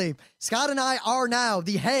briefly, Scott and I are now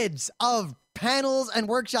the heads of panels and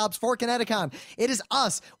workshops for Connecticon. It is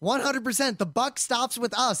us, 100%. The buck stops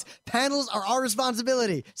with us. Panels are our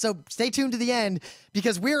responsibility. So stay tuned to the end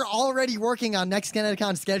because we're already working on next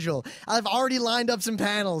Connecticon schedule. I've already lined up some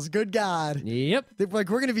panels. Good God. Yep. Like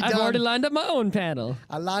we're gonna be done. I've already lined up my own panel.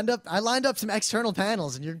 I lined up some external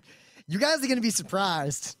panels, and you guys are gonna be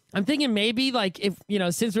surprised. I'm thinking maybe like if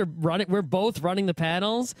since we're both running the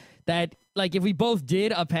panels, that like if we both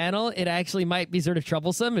did a panel, it actually might be sort of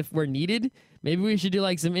troublesome if we're needed. Maybe we should do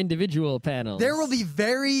like some individual panels. There will be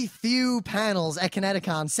very few panels at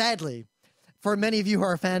Connecticon, sadly, for many of you who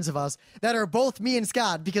are fans of us, that are both me and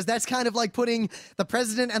Scott, because that's kind of like putting the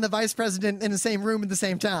president and the vice president in the same room at the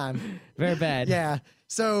same time. Very bad. Yeah.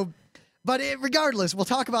 So But regardless, we'll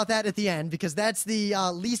talk about that at the end because that's the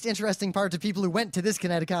least interesting part to people who went to this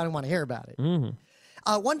Connecticon and want to hear about it.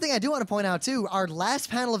 One thing I do want to point out, too, our last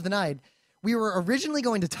panel of the night, we were originally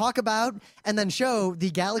going to talk about and then show the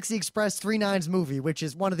Galaxy Express 39's movie, which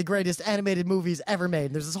is one of the greatest animated movies ever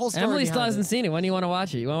made. There's this whole story Emily still behind hasn't it. seen it. When do you want to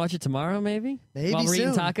watch it? You want to watch it tomorrow, maybe? Maybe While we're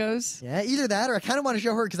eating soon. tacos? Yeah, either that or I kind of want to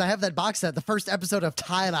show her because I have that box set, the first episode of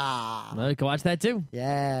Tyler. Well, you can watch that, too.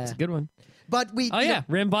 Yeah. It's a good one. But we... Oh, yeah.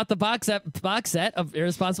 Rim bought the box set of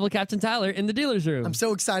Irresponsible Captain Tyler in the dealer's room. I'm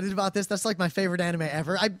so excited about this. That's like my favorite anime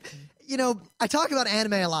ever. I talk about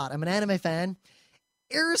anime a lot. I'm an anime fan.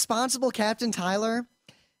 Irresponsible Captain Tyler,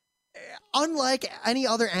 unlike any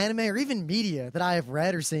other anime or even media that I have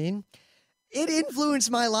read or seen, it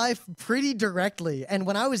influenced my life pretty directly. And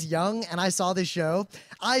when I was young and I saw this show,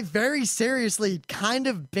 I very seriously kind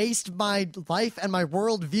of based my life and my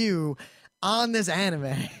worldview on this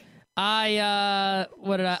anime. I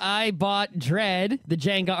bought Dread, the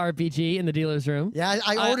Jenga RPG, in the dealer's room. Yeah,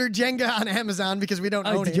 I ordered Jenga on Amazon because we don't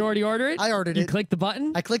own it. Did you already order it? I ordered it. You clicked the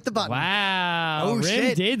button? I clicked the button. Wow. Oh, Rim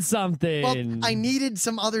shit. did something. Well, I needed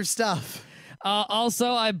some other stuff.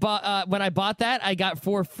 Also, I bought when I bought that, I got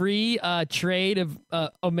for free a trade of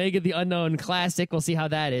Omega the Unknown Classic. We'll see how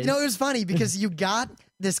that is. You know, it was funny because you got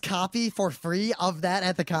this copy for free of that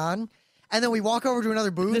at the con. And then we walk over to another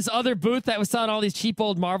booth. This other booth that was selling all these cheap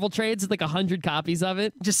old Marvel trades, like 100 copies of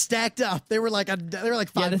it. Just stacked up. They were like $5.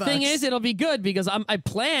 Yeah, the thing is, it'll be good because I had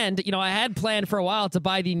planned for a while to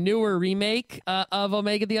buy the newer remake of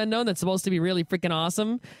Omega the Unknown that's supposed to be really freaking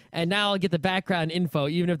awesome. And now I'll get the background info,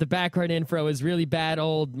 even if the background info is really bad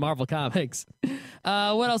old Marvel comics.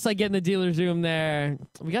 What else I get in the dealer's room there?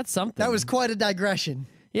 We got something. That was quite a digression.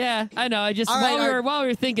 Yeah, I know. I just All while right, we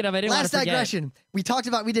were thinking of it, I didn't want Last to forget. digression.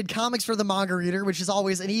 We did comics for the manga reader, which is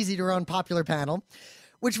always an easy to run popular panel,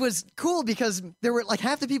 which was cool because there were like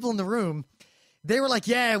half the people in the room. They were like,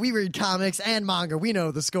 yeah, we read comics and manga. We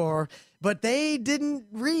know the score. But they didn't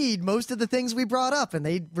read most of the things we brought up, and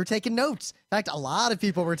they were taking notes. In fact, a lot of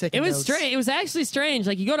people were taking notes. It was strange. It was actually strange.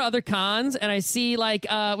 Like, you go to other cons, and I see, like,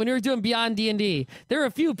 when we were doing Beyond D&D, there were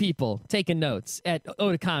a few people taking notes at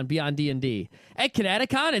Otakon Beyond D&D. At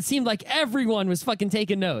Connecticon, it seemed like everyone was fucking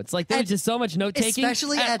taking notes. Like, there was just so much note-taking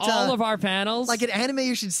especially at all of our panels. Like, at Anime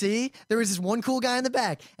You Should See, there was this one cool guy in the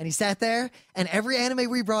back, and he sat there, and every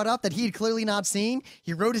anime we brought up that he had clearly not seen,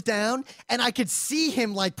 he wrote it down, and I could see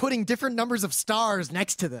him, like, putting different numbers of stars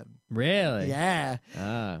next to them. Really? Yeah.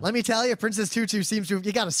 Let me tell you, Princess Tutu seems to have...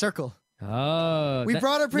 You got a circle. Oh. We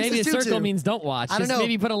brought our Princess Maybe a Tutu. circle means don't watch. I don't Just know.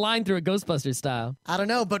 maybe put a line through it Ghostbusters style. I don't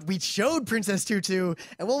know, but we showed Princess Tutu,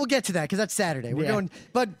 and we'll get to that because that's Saturday. We're going...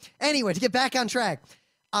 But anyway, to get back on track,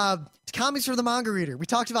 comics for the manga reader. We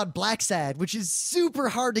talked about Black Sad, which is super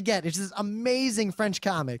hard to get. It's this amazing French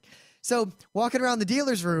comic. So, walking around the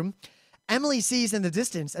dealer's room, Emily sees in the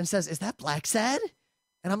distance and says, "Is that Black Sad?"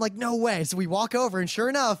 And I'm like, "No way." So we walk over, and sure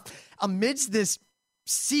enough, amidst this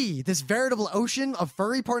sea, this veritable ocean of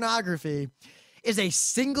furry pornography, is a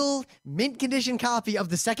single mint condition copy of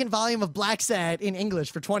the second volume of Black Sad in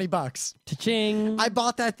English for $20. Cha-ching. I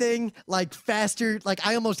bought that thing like faster, like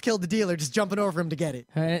I almost killed the dealer just jumping over him to get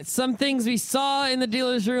it. Some things we saw in the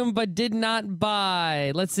dealer's room but did not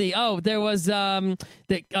buy. Let's see. Oh, there was the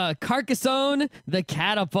Carcassonne, the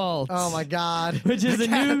Catapult. Oh my god! Which is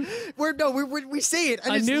we see it.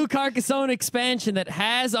 A new Carcassonne expansion that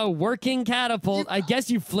has a working catapult. I guess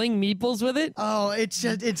you fling meeples with it. Oh,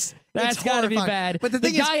 That's got to be bad. But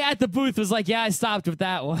the guy at the booth was like, "Yeah, I stopped with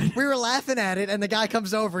that one." We were laughing at it, and the guy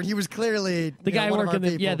comes over, and he was clearly the guy one of our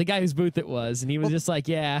working people. the guy whose booth it was, and he was just like,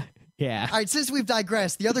 "Yeah." All right, since we've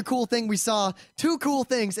digressed, the other cool thing we saw, two cool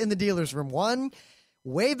things in the dealer's room. One,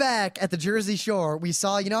 way back at the Jersey Shore, we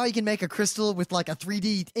saw, you know how you can make a crystal with like a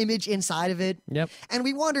 3D image inside of it? Yep. And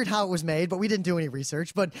we wondered how it was made, but we didn't do any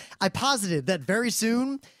research. But I posited that very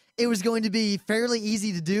soon it was going to be fairly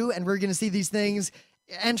easy to do, and we're going to see these things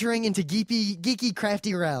entering into geeky,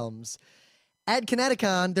 crafty realms. At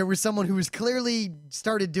Connecticon, there was someone who was clearly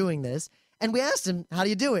started doing this, and we asked him, how do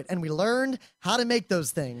you do it? And we learned how to make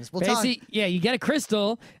those things. Yeah, you get a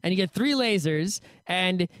crystal, and you get 3 lasers,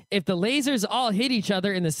 and if the lasers all hit each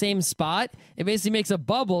other in the same spot, it basically makes a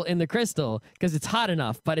bubble in the crystal, because it's hot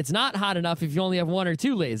enough, but it's not hot enough if you only have 1 or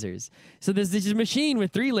 2 lasers. So there's this machine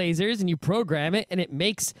with 3 lasers, and you program it, and it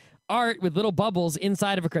makes art with little bubbles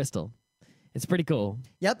inside of a crystal. It's pretty cool.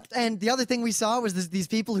 Yep, and the other thing we saw was these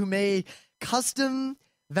people who made custom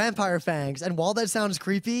vampire fangs, and while that sounds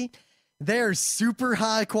creepy, they're super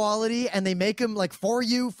high quality, and they make them like for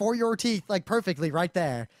you, for your teeth, like perfectly right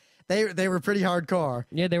there. They were pretty hardcore.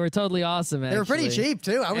 Yeah, they were totally awesome. Actually. They were pretty cheap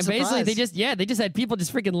too. I was and surprised. basically they just had people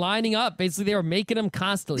just freaking lining up. Basically, they were making them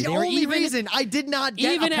constantly. The They were only even, reason I did not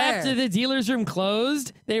get even a pair. after the dealer's room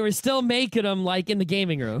closed, they were still making them like in the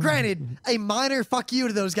gaming room. Granted, a minor fuck you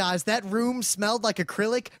to those guys. That room smelled like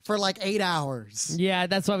acrylic for like 8 hours. Yeah,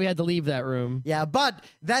 that's why we had to leave that room. Yeah, but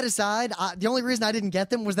that aside, the only reason I didn't get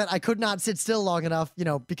them was that I could not sit still long enough,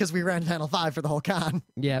 because we ran panel 5 for the whole con.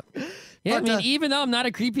 Yep. Yeah, But, I mean, even though I'm not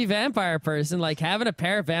a creepy vampire person, like having a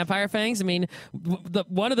pair of vampire fangs, I mean,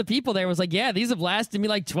 one of the people there was like, yeah, these have lasted me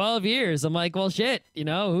like 12 years. I'm like, well, shit,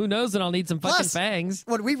 who knows when I'll need some fucking Plus, fangs.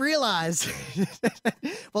 What we realized,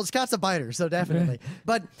 well, Scott's a biter, so definitely.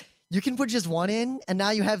 But you can put just one in, and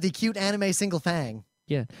now you have the cute anime single fang.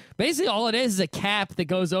 Yeah. Basically, all it is a cap that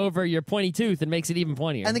goes over your pointy tooth and makes it even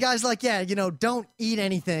pointier. And the guy's like, yeah, don't eat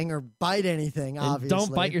anything or bite anything, And obviously.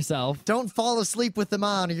 don't bite yourself. Don't fall asleep with them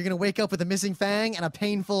on, or you're going to wake up with a missing fang and a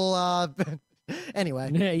painful,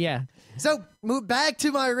 Anyway. Yeah. So, move back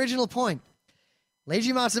to my original point.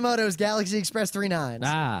 Leiji Matsumoto's Galaxy Express 39s.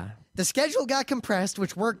 Ah. The schedule got compressed,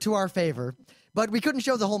 which worked to our favor, but we couldn't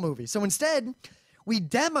show the whole movie. So instead,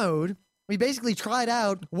 we basically tried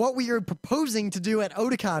out what we were proposing to do at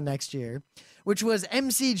Otakon next year, which was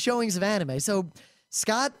emceed showings of anime. So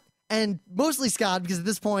Scott, and mostly Scott, because at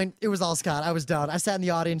this point, it was all Scott. I was done. I sat in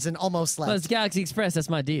the audience and almost slept. Well, it's Galaxy Express. That's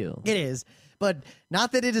my deal. It is. But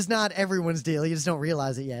not that it is not everyone's deal. You just don't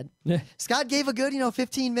realize it yet. Scott gave a good,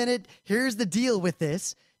 15-minute, here's the deal with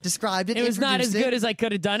this. Described it. It was not as introduced good as I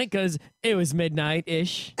could have done it because it was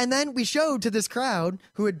midnight-ish. And then we showed to this crowd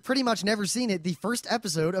who had pretty much never seen it the first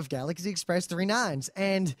episode of Galaxy Express 39s.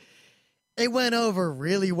 And it went over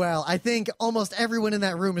really well. I think almost everyone in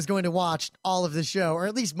that room is going to watch all of the show, or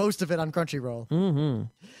at least most of it on Crunchyroll.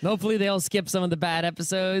 Mm-hmm. Hopefully they'll skip some of the bad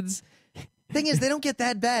episodes. Thing is, they don't get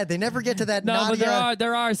that bad. They never get to that No, Nadia. but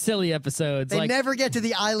there are silly episodes. They like, never get to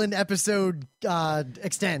the island episode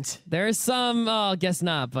extent. There are some, I guess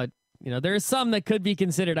not, but there are some that could be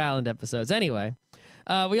considered island episodes. Anyway,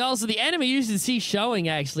 we also the anime you should see showing.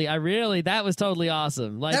 Actually, that was totally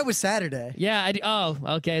awesome. Like That was Saturday. yeah.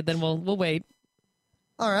 Okay. Then we'll wait.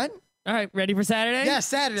 All right. All right, ready for Saturday? Yeah,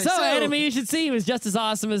 Saturday. So, anime you should see was just as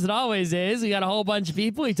awesome as it always is. We got a whole bunch of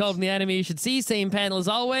people. We told them the anime you should see. Same panel as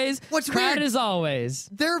always. What's crowded weird? as always.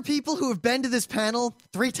 There are people who have been to this panel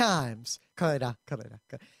 3 times.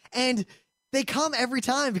 And they come every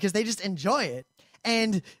time because they just enjoy it.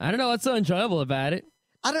 And I don't know what's so enjoyable about it.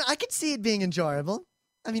 I could see it being enjoyable.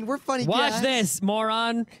 I mean, we're funny Watch guys. this,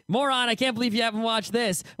 moron. Moron, I can't believe you haven't watched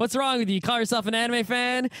this. What's wrong with you? You call yourself an anime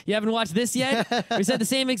fan? You haven't watched this yet? We said the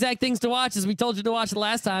same exact things to watch as we told you to watch the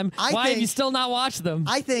last time. Why have you still not watched them?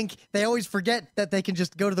 I think they always forget that they can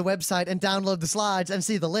just go to the website and download the slides and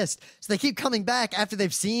see the list. So they keep coming back after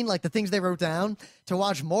they've seen like the things they wrote down to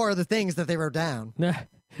watch more of the things that they wrote down.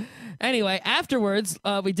 Anyway, afterwards,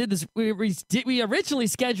 we did this. We originally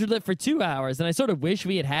scheduled it for 2 hours, and I sort of wish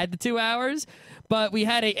we had the 2 hours. But we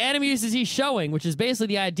had a anime UCC showing, which is basically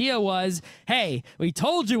the idea was, hey, we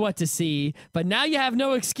told you what to see, but now you have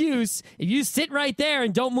no excuse. If you sit right there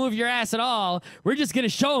and don't move your ass at all, we're just gonna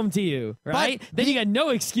show them to you, right? Then you got no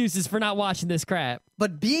excuses for not watching this crap.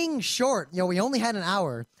 But being short, we only had an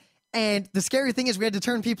hour. And the scary thing is we had to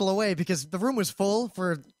turn people away because the room was full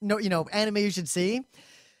for anime you should see.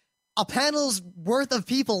 A panel's worth of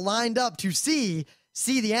people lined up to see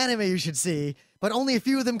the anime you should see, but only a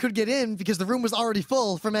few of them could get in because the room was already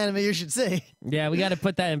full from anime you should see. Yeah, we got to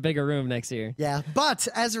put that in a bigger room next year. Yeah, but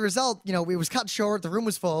as a result, it was cut short, the room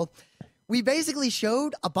was full. We basically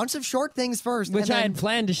showed a bunch of short things first. Which I had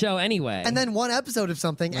planned to show anyway. And then one episode of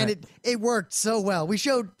something, right. And it worked so well. We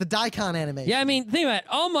showed the Daikon animation. Yeah, I mean, think about it.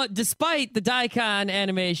 Almost, despite the Daikon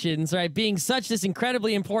animations, right, being such this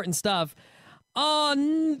incredibly important stuff,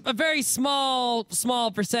 a very small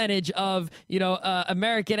percentage of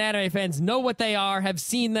American anime fans know what they are, have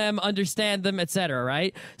seen them, understand them, etc.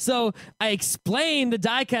 Right? So I explained the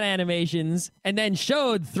Daikon animations and then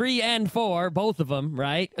showed 3 and 4, both of them.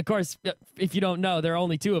 Right? Of course, if you don't know, there are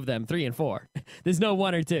only 2 of them, 3 and 4. There's no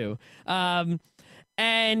 1 or 2.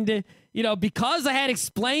 And because I had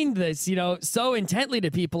explained this, so intently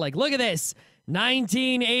to people, like, look at this.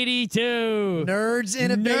 1982. Nerds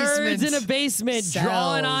in a basement cells.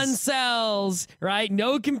 Drawing on cells, right?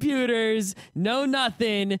 No computers, no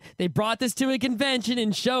nothing. They brought this to a convention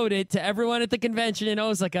and showed it to everyone at the convention in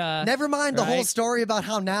Osaka. Never mind the whole story about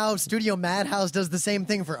how now Studio Madhouse does the same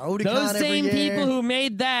thing for Otakon Those same every year. people who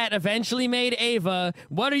made that eventually made Ava.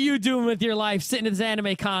 What are you doing with your life sitting at this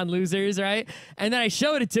anime con, losers, right? And then I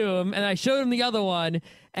showed it to them, and I showed them the other one,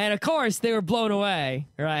 And of course, they were blown away,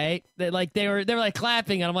 right? They were like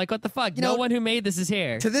clapping, and I'm like, "What the fuck? No one who made this is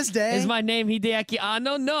here." To this day, is my name Hideaki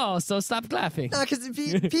Anno? No, so stop clapping. No, because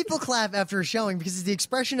people clap after a showing because it's the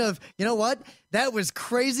expression of, you know what, that was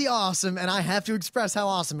crazy awesome, and I have to express how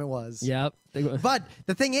awesome it was. Yep. But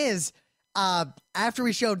the thing is, after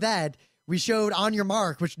we showed that, we showed On Your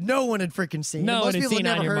Mark, which no one had freaking seen. No one had seen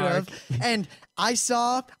On Your Mark. And I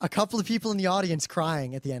saw a couple of people in the audience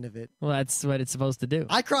crying at the end of it. Well, that's what it's supposed to do.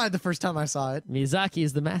 I cried the first time I saw it. Miyazaki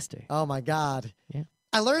is the master. Oh my God. Yeah.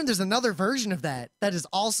 I learned there's another version of that is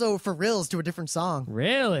also for reals to a different song.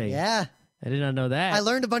 Really? Yeah. I did not know that. I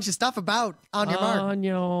learned a bunch of stuff about On Your Mark. On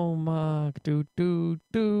Your Mark. Do, do,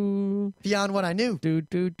 do. Beyond what I knew. Do,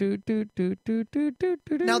 do, do, do, do, do, do, do,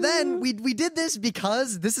 do. Now then, we did this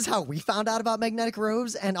because this is how we found out about Magnetic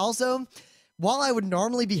Rose, and also, while I would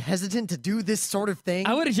normally be hesitant to do this sort of thing,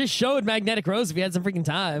 I would have just showed Magnetic Rose if you had some freaking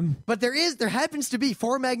time. but there happens to be,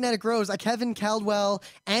 for Magnetic Rose, a Kevin Caldwell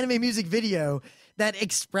anime music video that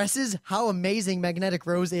expresses how amazing Magnetic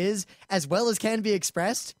Rose is, as well as can be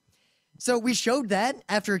expressed. So we showed that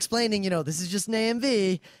after explaining, this is just an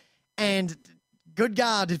AMV, and good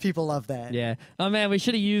God, did people love that. Yeah. Oh, man, we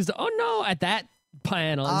should have used "Oh No" at that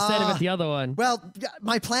panel instead of at the other one. Well,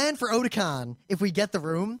 my plan for Otakon, if we get the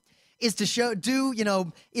room, is to do,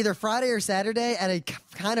 either Friday or Saturday at a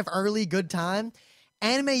kind of early good time,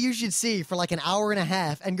 anime you should see for like an hour and a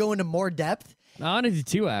half and go into more depth. I want to do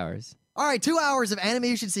 2 hours. All right, 2 hours of anime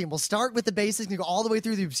you should see. And we'll start with the basics and go all the way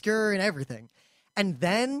through the obscure and everything. And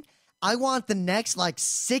then I want the next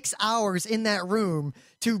 6 hours in that room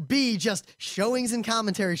to be just showings and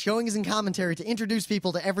commentary to introduce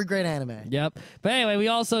people to every great anime. Yep. But anyway, we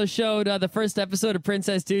also showed the first episode of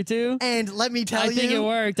Princess Tutu. And let me tell you, I think it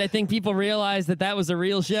worked. I think people realized that was a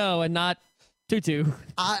real show and not Tutu.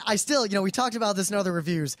 I still, we talked about this in other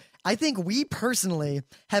reviews. I think we personally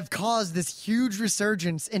have caused this huge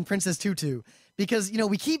resurgence in Princess Tutu. Because,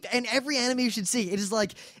 we keep, and every anime you should see, it is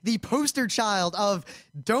like the poster child of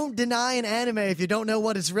don't deny an anime if you don't know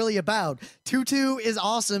what it's really about. Tutu is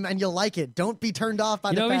awesome and you'll like it. Don't be turned off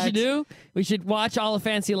by the fact. You know what we should do? We should watch all of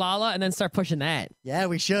Fancy Lala and then start pushing that. Yeah,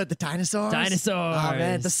 we should. The dinosaurs. Dinosaurs. Oh,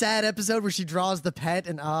 man. The sad episode where she draws the pet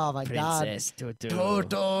and oh, my God. Princess Tutu.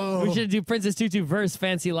 Tutu. We should do Princess Tutu versus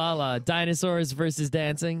Fancy Lala. Dinosaurs versus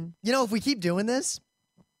dancing. If we keep doing this,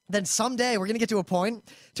 then someday we're going to get to a point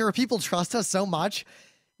to where people trust us so much.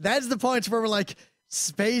 That's the point where we're like,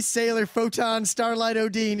 Space Sailor Photon Starlight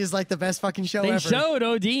Odin is like the best fucking show ever. They showed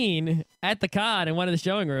Odin at the con in one of the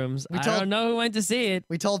showing rooms. I don't know who went to see it.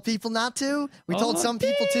 We told people not to. We told some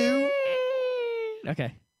people to.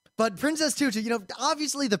 Okay. But Princess Tutu,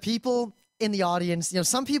 obviously the people in the audience,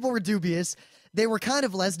 some people were dubious. They were kind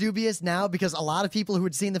of less dubious now because a lot of people who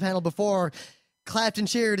had seen the panel before clapped and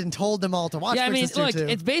cheered and told them all to watch Princess Tutu. Look,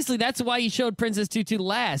 it's basically that's why you showed Princess Tutu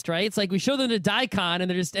last, right? It's like we show them to Daikon and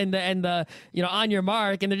they're just and the On Your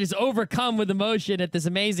Mark and they're just overcome with emotion at this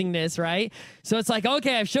amazingness, right? So it's like,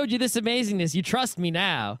 okay, I've showed you this amazingness. You trust me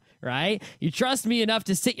now, right? You trust me enough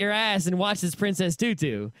to sit your ass and watch this Princess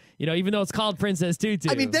Tutu, even though it's called Princess Tutu.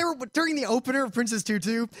 I mean, they were during the opener of Princess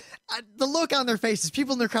Tutu, the look on their faces,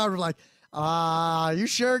 people in their crowd were like, you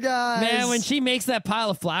sure, guys? Man, when she makes that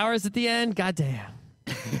pile of flowers at the end, goddamn.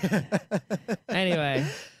 Anyway.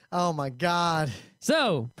 Oh, my God.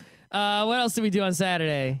 So, what else did we do on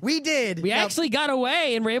Saturday? We did. We actually got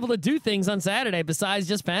away and were able to do things on Saturday besides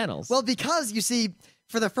just panels. Well, because, you see,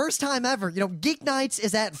 for the first time ever, Geeknights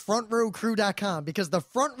is at frontrowcrew.com because the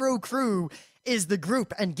Front Row Crew is the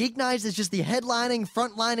group, and Geeknights is just the headlining,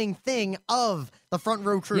 frontlining thing of the Front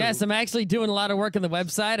Row Crew. Yes, I'm actually doing a lot of work on the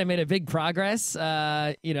website. I made a big progress.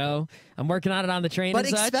 I'm working on it on the train. But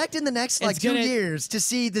and such. expect in the next 2 years to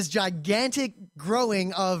see this gigantic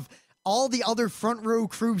growing of all the other Front Row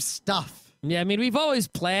Crew stuff. Yeah, I mean, we've always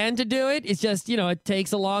planned to do it. It's just, it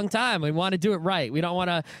takes a long time. We want to do it right. We don't want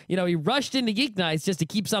to, we rushed into Geek Nights just to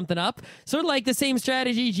keep something up. Sort of like the same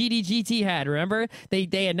strategy GDGT had, remember? They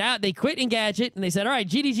quit Engadget and they said, all right,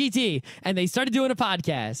 GDGT. And they started doing a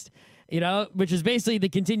podcast, which is basically the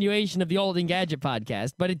continuation of the old Engadget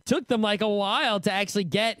podcast. But it took them like a while to actually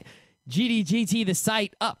get GDGT, the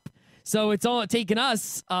site, up. So it's all taken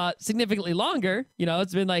us significantly longer.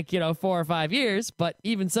 It's been like, 4 or 5 years, but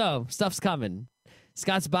even so, stuff's coming.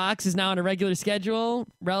 Scott's Box is now on a regular schedule,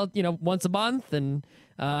 once a month. And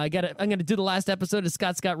I'm going to do the last episode of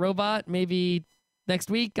Scott's Got Robot maybe next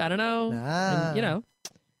week. I don't know. And,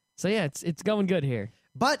 so yeah, it's going good here.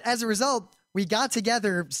 But as a result, we got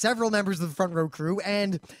together several members of the Front Row Crew,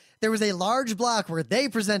 and there was a large block where they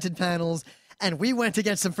presented panels, and we went to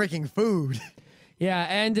get some freaking food. Yeah,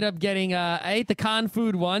 I ended up getting, I ate the con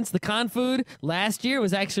food once. The con food last year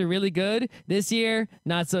was actually really good. This year,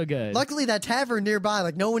 not so good. Luckily, that tavern nearby,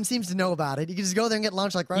 like, no one seems to know about it. You can just go there and get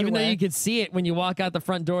lunch, like, right Even away. though you could see it when you walk out the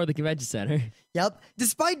front door of the convention center. Yep.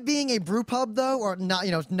 Despite being a brew pub, though, or not,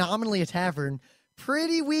 nominally a tavern,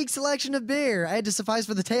 pretty weak selection of beer. I had to suffice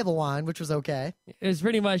for the table wine, which was okay. It was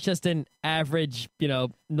pretty much just an average,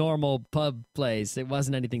 normal pub place. It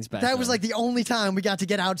wasn't anything special. That was like the only time we got to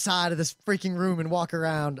get outside of this freaking room and walk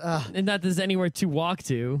around. And not there's anywhere to walk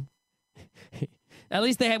to. At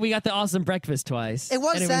least we got the awesome breakfast twice. It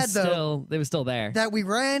was and sad, though. It was still there. That we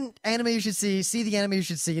ran Anime You Should See the Anime You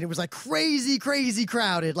Should See, and it was like crazy, crazy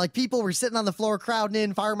crowded. Like people were sitting on the floor crowding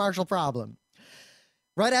in, fire marshal problem.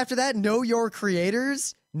 Right after that, Know Your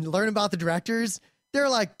Creators, learn about the directors. There are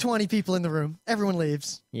like 20 people in the room. Everyone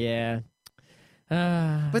leaves. Yeah.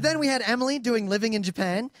 But then we had Emily doing Living in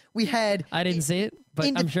Japan. We had... I didn't see it, but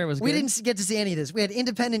I'm sure it was good. We didn't get to see any of this. We had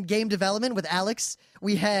independent game development with Alex.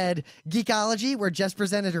 We had Geekology, where Jess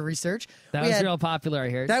presented her research. That was real popular, I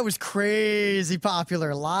heard. That was crazy popular.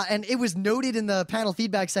 A lot. And it was noted in the panel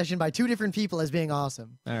feedback session by 2 different people as being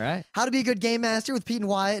awesome. All right. How to be a good game master with Pete and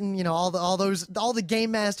Wyatt and, all the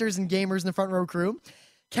game masters and gamers in the front row crew.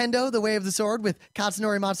 Kendo, The Way of the Sword with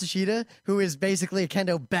Katsunori Matsushita, who is basically a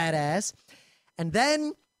Kendo badass. And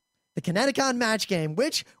then the Connecticon match game,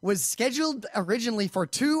 which was scheduled originally for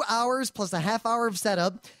 2 hours plus a half hour of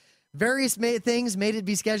setup. Various things made it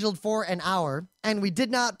be scheduled for an hour, and we did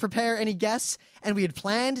not prepare any guests, and we had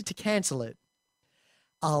planned to cancel it.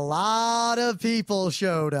 A lot of people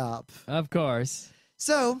showed up. Of course.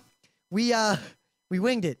 So we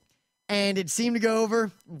winged it, and it seemed to go over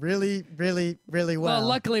really, really, really well. Well,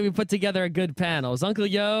 luckily we put together a good panel. It was Uncle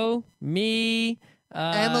Yo, me...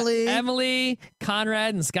 Emily,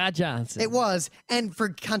 Conrad, and Scott Johnson. It was. And for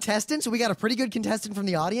contestants, we got a pretty good contestant from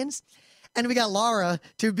the audience. And we got Laura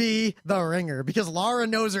to be the ringer because Laura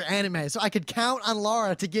knows her anime. So I could count on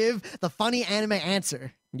Laura to give the funny anime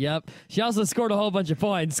answer. Yep. She also scored a whole bunch of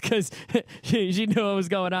points because she knew what was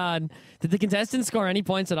going on. Did the contestants score any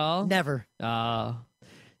points at all? Never. Oh,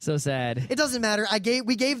 so sad. It doesn't matter.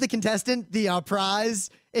 We gave the contestant the prize,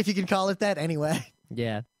 if you can call it that, anyway.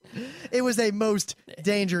 Yeah. It was a most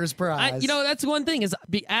dangerous prize. That's one thing is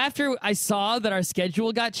after I saw that our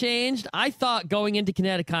schedule got changed, I thought going into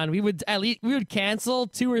Connecticon we would cancel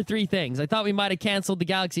 2 or 3 things. I thought we might have canceled the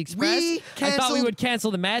Galaxy Express. I thought we would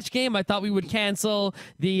cancel the match game. I thought we would cancel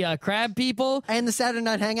the crab people and the Saturday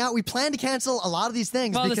night hangout. We planned to cancel a lot of these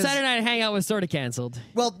things. Well, the Saturday night hangout was sort of canceled.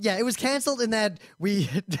 Well, yeah, it was canceled in that we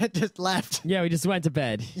just left. Yeah, we just went to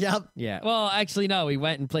bed. Yep. Yeah. Well, actually, no, we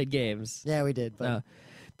went and played games. Yeah, we did.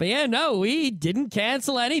 But yeah, no, we didn't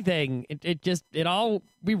cancel anything.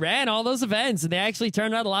 We ran all those events, and they actually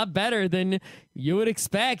turned out a lot better than you would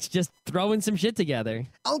expect, just throwing some shit together.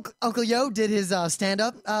 Uncle Yo did his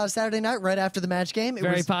stand-up Saturday night right after the match game. It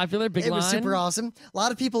was popular, big line. It was super awesome. A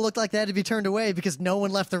lot of people looked like they had to be turned away because no one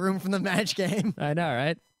left the room from the match game. I know,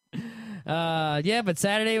 right? Yeah, but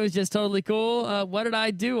Saturday was just totally cool. What did I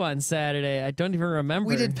do on Saturday? I don't even remember.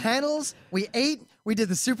 We did panels. We ate. We did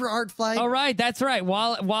the super art fight. Oh, right. That's right.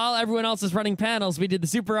 While everyone else is running panels, we did the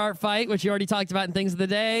super art fight, which you already talked about in Things of the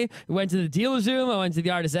Day. We went to the dealer's room. I went to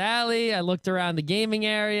the artist alley. I looked around the gaming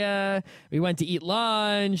area. We went to eat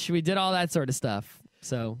lunch. We did all that sort of stuff.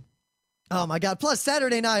 So... Oh my God. Plus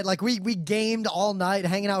Saturday night, like we gamed all night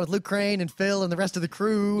hanging out with Luke Crane and Phil and the rest of the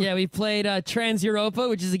crew. Yeah, we played Trans Europa,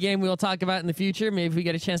 which is a game we'll talk about in the future. Maybe if we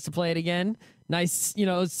get a chance to play it again. Nice,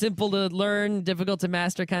 simple to learn, difficult to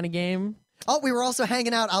master kind of game. Oh, we were also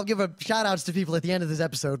hanging out. I'll give a shout outs to people at the end of this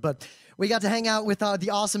episode, but we got to hang out with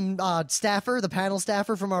the awesome staffer, the panel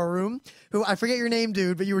staffer from our room, who I forget your name,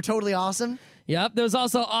 dude, but you were totally awesome. Yep, there was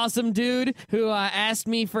also awesome dude who asked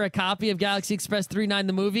me for a copy of Galaxy Express 39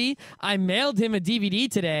 the movie. I mailed him a DVD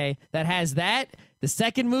today that has that, the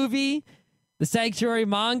second movie, the Sanctuary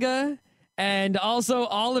manga, and also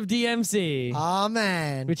all of DMC. Oh,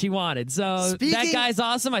 man. Which he wanted. So that guy's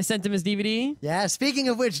awesome. I sent him his DVD. Yeah, speaking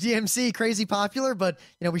of which, DMC, crazy popular, but,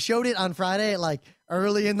 we showed it on Friday at,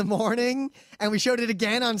 early in the morning, and we showed it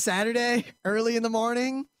again on Saturday, early in the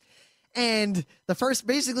morning. And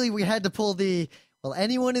basically we had to pull will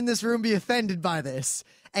anyone in this room be offended by this?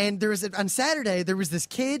 And on Saturday, there was this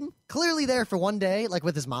kid clearly there for one day,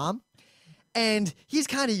 with his mom. And he's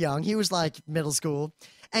kind of young. He was middle school.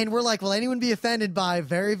 And we're like, will anyone be offended by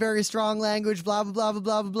very, very strong language, blah, blah, blah, blah,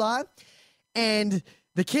 blah, blah, blah. And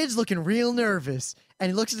the kid's looking real nervous. And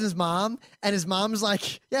he looks at his mom, and his mom's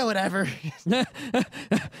like, yeah, whatever.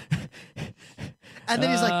 And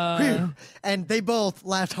then he's like, whew. And they both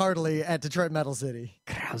laughed heartily at Detroit Metal City.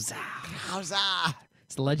 Krauser. Krauser.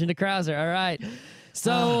 It's the Legend of Krauser. All right.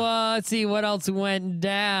 So let's see what else went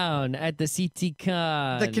down at the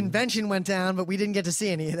CTCon. The convention went down, but we didn't get to see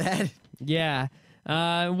any of that. Yeah.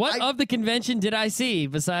 What of the convention did I see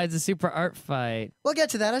besides the super art fight? We'll get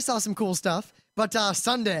to that. I saw some cool stuff. But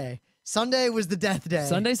Sunday was the death day.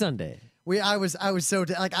 Sunday. I was I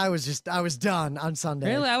was done on Sunday.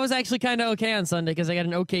 Really? I was actually kind of okay on Sunday because I got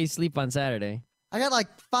an okay sleep on Saturday. I got like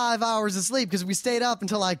 5 hours of sleep because we stayed up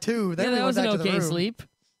until like 2. Then Yeah, we that went was an back to the okay room. sleep.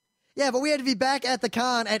 Yeah, but we had to be back at the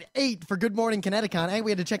con at 8 for Good Morning Connecticon, and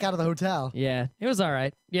we had to check out of the hotel. Yeah, it was all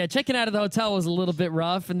right. Yeah, checking out of the hotel was a little bit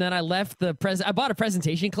rough, and then I left the I bought a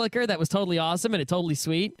presentation clicker that was totally awesome and totally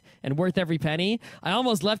sweet and worth every penny. I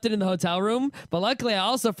almost left it in the hotel room, but luckily I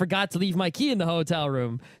also forgot to leave my key in the hotel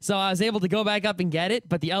room, so I was able to go back up and get it.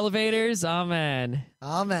 But the elevators, oh man,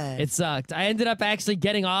 it sucked. I ended up actually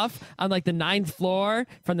getting off on like the 9th floor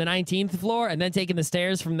from the 19th floor, and then taking the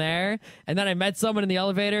stairs from there. And then I met someone in the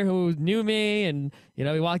elevator who knew me, and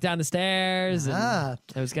we walked down the stairs, and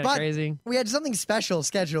it was kind of crazy. We had something special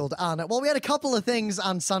scheduled on it. Well, we had a couple of things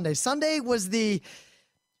on Sunday. Sunday was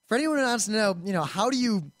for anyone who wants to know, how do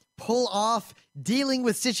you pull off dealing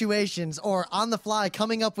with situations or on the fly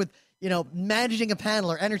coming up with, managing a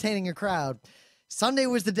panel or entertaining a crowd. Sunday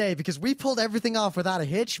was the day because we pulled everything off without a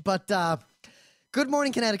hitch, but Good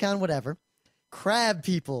Morning Connecticon, whatever. Crab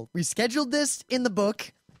people. We scheduled this in the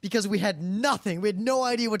book because we had nothing. We had no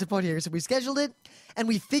idea what to put here. So we scheduled it, and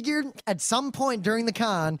we figured at some point during the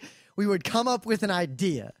con, we would come up with an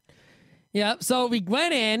idea. Yeah, so we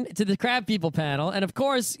went in to the Crab People panel, and of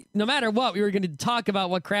course, no matter what, we were going to talk about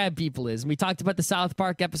what Crab People is. And we talked about the South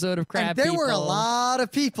Park episode of Crab People. And there were a lot of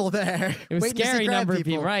people there. It was a scary number of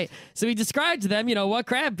people, right? So we described to them, what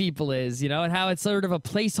Crab People is, and how it's sort of a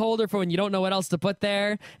placeholder for when you don't know what else to put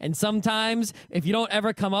there. And sometimes, if you don't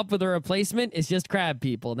ever come up with a replacement, it's just Crab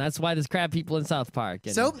People. And that's why there's Crab People in South Park.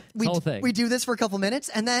 And so we do this for a couple minutes,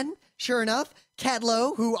 and then, sure enough, Kat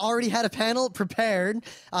Lowe, who already had a panel prepared,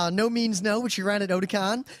 No Means No, which she ran at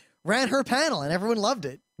Otakon, ran her panel, and everyone loved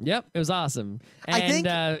it. Yep, it was awesome. And,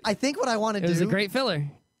 I think what I want to do... It was a great filler.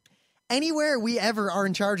 Anywhere we ever are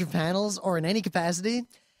in charge of panels or in any capacity,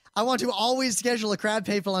 I want to always schedule a Crab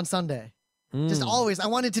People on Sunday. Just always. I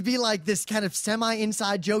want it to be like this kind of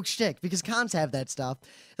semi-inside joke shtick, because cons have that stuff.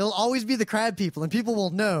 There'll always be the Crab People, and people will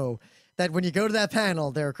know that when you go to that panel,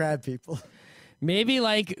 there are Crab People. Maybe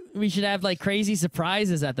we should have crazy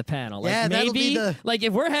surprises at the panel. Yeah, that'll be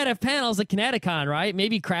if we're head of panels at Connecticon, right?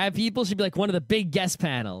 Maybe Crab People should be one of the big guest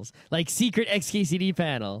panels, secret XKCD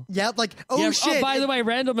panel. Yep, shit. Oh, by the way,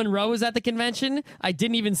 Randall Monroe was at the convention. I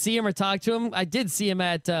didn't even see him or talk to him. I did see him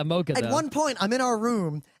at Mocha. At one point, I'm in our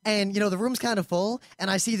room, and the room's kind of full, and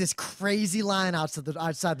I see this crazy line outside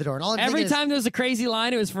the door. And every time there was a crazy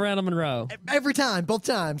line, it was for Randall Monroe. Every time, both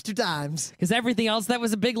times, 2 times. Because everything else that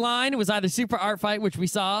was a big line was either Super Art Fight, which we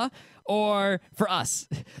saw, or for us,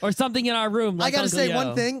 or something in our room. I gotta say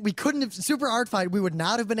one thing: we couldn't have Super Art Fight. We would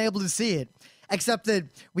not have been able to see it, except that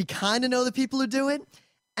we kind of know the people who do it,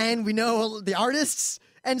 and we know the artists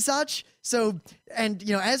and such. So,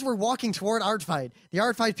 as we're walking toward Art Fight, the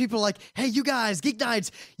Art Fight people are like, "Hey, you guys,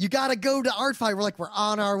 Geeknights, you gotta go to Art Fight." We're like, "We're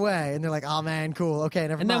on our way," and they're like, "Oh man, cool, okay,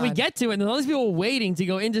 never mind." And then we get to it, and there's all these people waiting to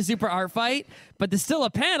go into Super Art Fight, but there's still a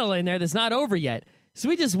panel in there that's not over yet. So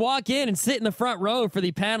we just walk in and sit in the front row for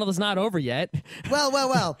the panel that's not over yet.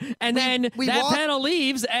 Well. And then that panel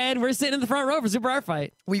leaves, and we're sitting in the front row for Super Art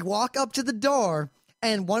Fight. We walk up to the door,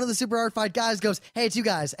 and one of the Super Art Fight guys goes, "Hey, it's you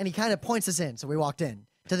guys," and he kind of points us in. So we walked in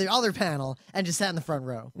to the other panel and just sat in the front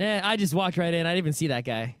row. Yeah, I just walked right in. I didn't even see that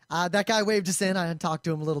guy. That guy waved us in. I talked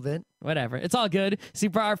to him a little bit. Whatever. It's all good.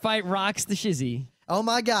 Super Art Fight rocks the shizzy. Oh,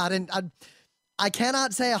 my God. And I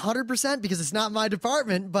cannot say 100% because it's not my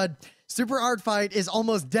department, but Super Art Fight is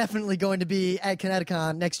almost definitely going to be at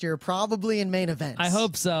Connecticon next year, probably in main events. I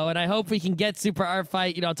hope so, and I hope we can get Super Art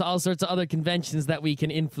Fight, to all sorts of other conventions that we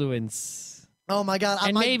can influence. Oh my God!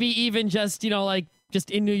 And maybe even just,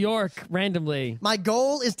 just in New York randomly. My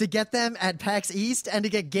goal is to get them at PAX East and to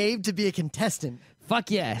get Gabe to be a contestant.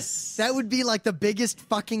 Fuck yes. That would be the biggest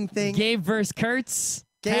fucking thing. Gabe versus Kurtz.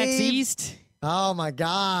 PAX East. Oh my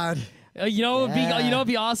God. It'd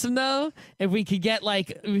be awesome though if we could get it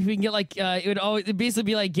would basically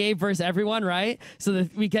be like Gabe versus everyone, right? So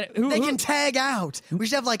that we get they can tag out. We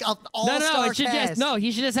should have an all-star cast.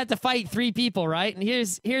 He should just have to fight 3 people, right? And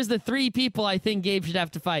here's the 3 people I think Gabe should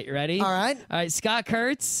have to fight. You ready? All right. Scott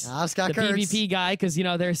Kurtz. Scott the Kurtz. PvP guy, because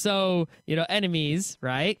they're so enemies,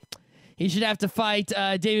 right? He should have to fight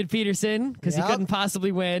David Peterson because he couldn't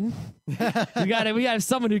possibly win. we got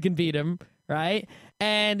someone who can beat him, right?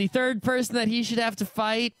 And the third person that he should have to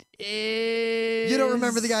fight is... You don't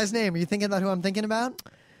remember the guy's name. Are you thinking about who I'm thinking about?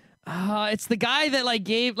 It's the guy that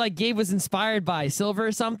Gabe was inspired by, Silver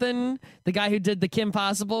or something. The guy who did the Kim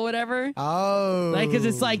Possible, whatever. Oh, Because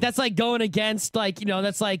it's that's like going against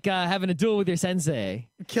that's like having a duel with your sensei.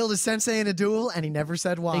 Killed his sensei in a duel, and he never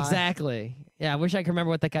said why. Exactly. Yeah, I wish I could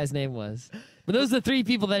remember what that guy's name was. But those are the 3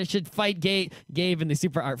 people that should fight Gabe in the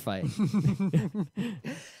super art fight.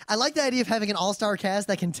 I like the idea of having an all-star cast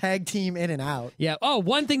that can tag team in and out. Yeah. Oh,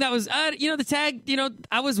 one thing that was, the tag,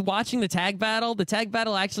 I was watching the tag battle. The tag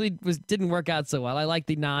battle actually didn't work out so well. I like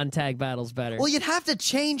the non-tag battles better. Well, you'd have to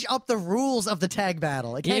change up the rules of the tag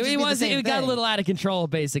battle. It can't just be the same It got thing. a little out of control,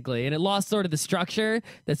 basically, and it lost sort of the structure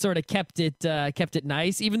that sort of kept it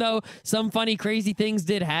nice. Even though some funny, crazy things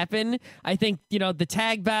did happen, I think the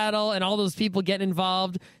tag battle and all those people getting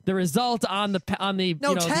involved, the result on the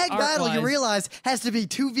tag battle, you realize, has to be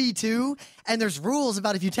 2v2, and there's rules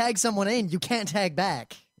about if you tag someone in, you can't tag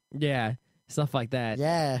back. Yeah, stuff like that.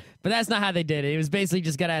 Yeah. But that's not how they did it. It was basically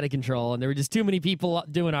just got out of control, and there were just too many people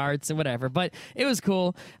doing arts and whatever. But it was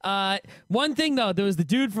cool. One thing, though, there was the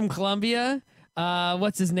dude from Colombia.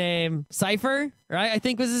 What's his name? Cypher, right? I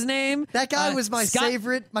think was his name. That guy was my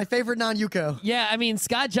favorite non-Yuko. Yeah, I mean,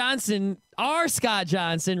 Scott Johnson,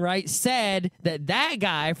 right, said that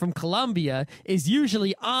guy from Colombia is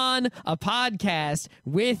usually on a podcast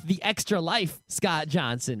with the Extra Life Scott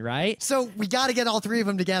Johnson, right? So we got to get all 3 of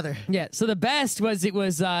them together. Yeah. So the best was it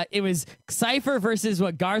was Cypher versus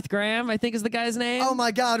Garth Graham, I think is the guy's name. Oh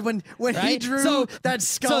my God, when right? he drew that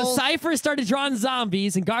skull. So Cypher started drawing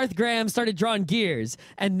zombies and Garth Graham started drawing gears,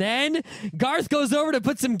 and then Garth goes over to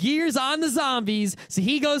put some gears on the zombies, so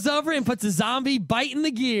he goes over and puts a zombie biting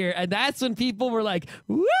the gear, and that's when people were like,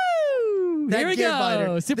 woo! Here we go.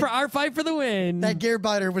 Biter. Super art fight for the win. That gear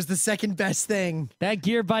biter was the second best thing. That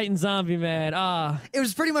gear biting zombie, man. It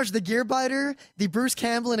was pretty much the gear biter, the Bruce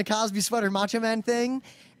Campbell in a Cosby sweater Macho Man thing,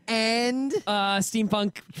 and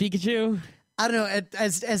Steampunk Pikachu. I don't know,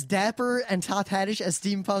 as dapper and top hattish as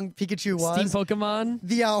Steampunk Pikachu was. Steam Pokemon.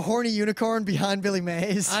 The horny unicorn behind Billy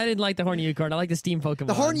Mays. I didn't like the horny unicorn. I like the Steam Pokemon.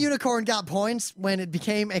 The horny unicorn got points when it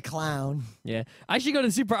became a clown. Yeah. I should go to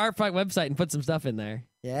the Super Art Fight website and put some stuff in there.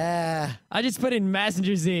 Yeah. I just put in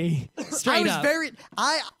Messenger Z. Straight up.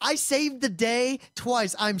 I saved the day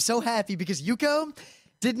twice. I'm so happy because Yuko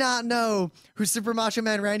did not know who Super Macho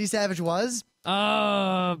Man Randy Savage was. But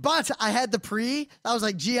I had the I was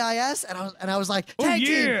like GIS, and I was like, tag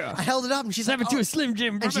team. I held it up, and she's like, to a Slim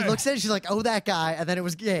Jim, and she looks at it, she's like, oh, that guy, and then it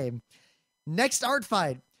was game. Next art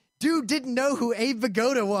fight. Dude didn't know who Abe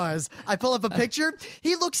Vigoda was. I pull up a picture.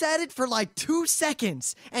 He looks at it for like 2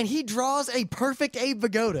 seconds, and he draws a perfect Abe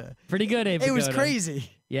Vigoda. Pretty good, Abe Vigoda. It was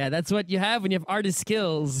crazy. Yeah, that's what you have when you have artist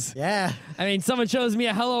skills. Yeah. I mean, someone shows me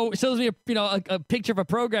a picture of a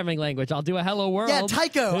programming language. I'll do a hello world. Yeah,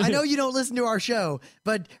 Tycho, I know you don't listen to our show,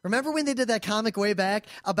 but remember when they did that comic way back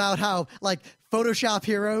about how, like, Photoshop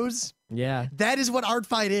heroes? Yeah. That is what Art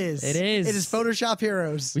Fight is. It is. It is Photoshop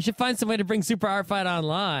heroes. We should find some way to bring Super Art Fight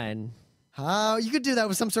online. Oh, you could do that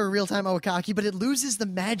with some sort of real-time Okaki, but it loses the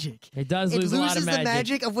magic. It does lose a lot of magic. It loses the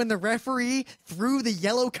magic of when the referee threw the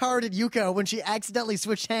yellow card at Yuko when she accidentally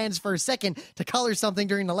switched hands for a second to color something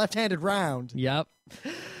during the left-handed round. Yep.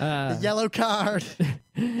 The yellow card.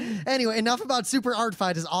 Anyway, enough about Super Art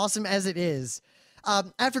Fight, as awesome as it is.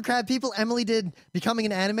 After Crab People, Emily did Becoming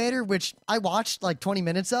an Animator, which I watched like 20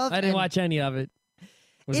 minutes of. I didn't watch any of it.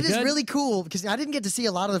 It is really cool because I didn't get to see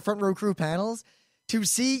a lot of the front row crew panels. To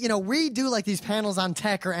see, we do like these panels on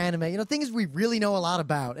tech or anime, things we really know a lot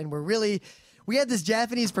about. And we had this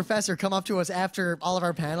Japanese professor come up to us after all of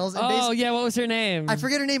our panels. And what was her name? I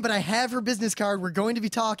forget her name, but I have her business card. We're going to be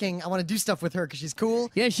talking. I want to do stuff with her because she's cool.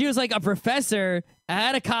 Yeah, she was like a professor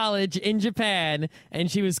at a college in Japan, and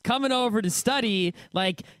she was coming over to study,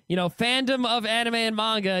 fandom of anime and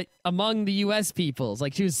manga among the U.S. peoples.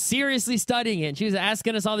 Like, she was seriously studying it. She was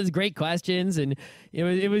asking us all these great questions, and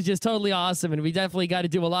it was just totally awesome, and we definitely got to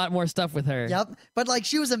do a lot more stuff with her. Yep, but,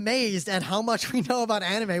 she was amazed at how much we know about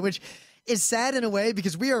anime, which is sad in a way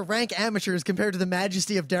because we are rank amateurs compared to the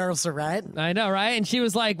majesty of Daryl Surratt. I know, right? And she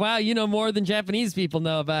was like, wow, you know more than Japanese people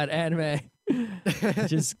know about anime.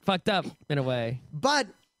 Which is fucked up in a way. But,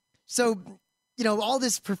 so, all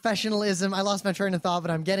this professionalism, I lost my train of thought,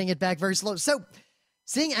 but I'm getting it back very slow. So,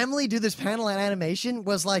 seeing Emily do this panel on animation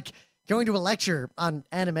was like going to a lecture on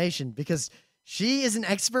animation because she is an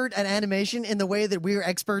expert at animation in the way that we are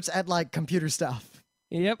experts at, computer stuff.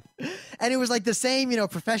 Yep. And it was like the same,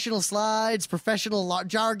 professional slides, professional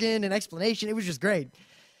jargon and explanation. It was just great.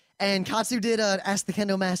 And Katsu did Ask the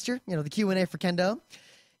Kendo Master, the Q&A for Kendo.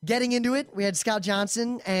 Getting into it, we had Scott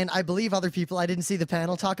Johnson and I believe other people, I didn't see the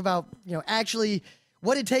panel, talk about, actually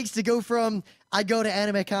what it takes to go from I go to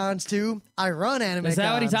anime cons to I run anime cons. Is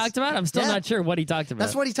that what he talked about? I'm still not sure what he talked about.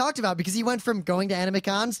 That's what he talked about because he went from going to anime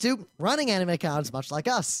cons to running anime cons, much like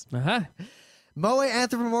us. Moe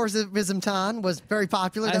Anthropomorphism Tan was very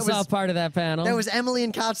popular. I saw part of that panel. That was Emily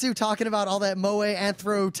and Katsu talking about all that Moe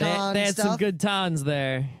Anthro Tan They had stuff. some good Tans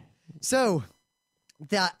there. So,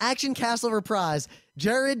 the Action Castle reprise,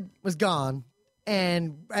 Jared was gone,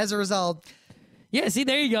 and as a result... Yeah, see,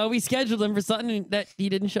 there you go. We scheduled him for something that he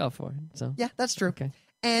didn't show up for. So yeah, that's true. Okay.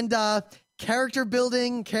 And character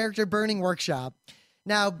building, character burning workshop.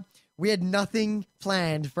 Now, we had nothing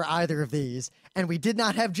planned for either of these, and we did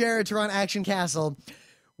not have Jared to run Action Castle.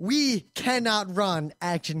 We cannot run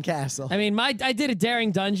Action Castle. I mean, I did a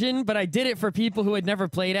daring dungeon, but I did it for people who had never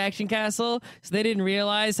played Action Castle, so they didn't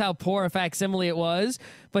realize how poor a facsimile it was.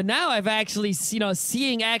 But now I've actually,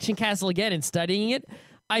 seeing Action Castle again and studying it,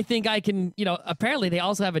 I think I can, apparently they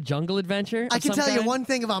also have a jungle adventure. I can tell you one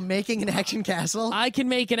thing about making an Action Castle. I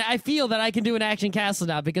feel that I can do an Action Castle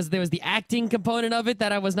now because there was the acting component of it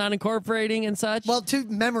that I was not incorporating and such. Well, to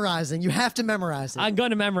memorizing, you have to memorize it. I'm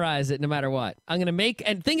going to memorize it no matter what. I'm going to make,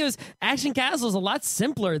 and the thing is, Action Castle is a lot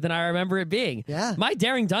simpler than I remember it being. Yeah. My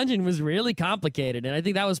daring dungeon was really complicated, and I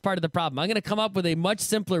think that was part of the problem. I'm going to come up with a much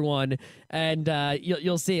simpler one, and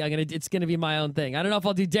you'll see. It's going to be my own thing. I don't know if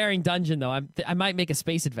I'll do daring dungeon though. I might make a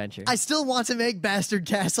space adventure. I still want to make Bastard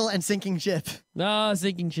Castle and Sinking Ship. No,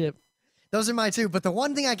 Sinking Ship. Those are my two. But the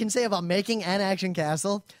one thing I can say about making an Action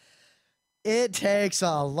Castle, it takes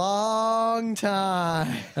a long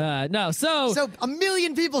time. So a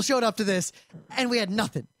million people showed up to this, and we had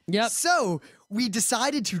nothing. Yep. So we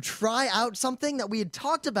decided to try out something that we had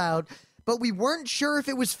talked about, but we weren't sure if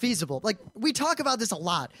it was feasible. Like, we talk about this a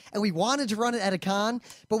lot, and we wanted to run it at a con,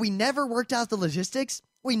 but we never worked out the logistics.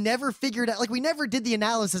 We never figured out, we never did the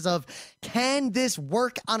analysis of, can this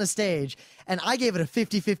work on a stage? And I gave it a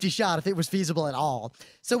 50-50 shot if it was feasible at all.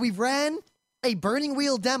 So we ran a Burning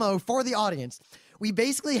Wheel demo for the audience. We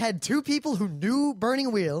basically had two people who knew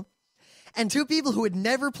Burning Wheel and two people who had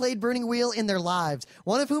never played Burning Wheel in their lives,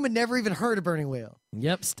 one of whom had never even heard of Burning Wheel.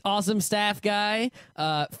 Yep, awesome staff guy,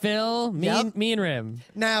 Phil, me and Rim.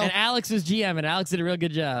 Now, and Alex was GM, and Alex did a real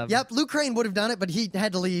good job. Yep, Luke Crane would have done it, but he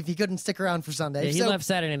had to leave. He couldn't stick around for Sunday. Yeah, he left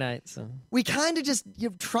Saturday night. So we kind of just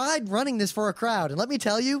tried running this for a crowd, and let me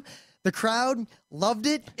tell you, the crowd loved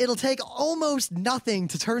it. It'll take almost nothing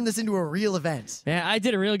to turn this into a real event. Yeah, I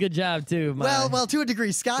did a real good job too. Well, to a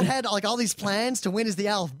degree. Scott had all these plans to win as the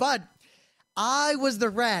elf, but I was the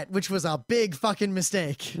rat, which was a big fucking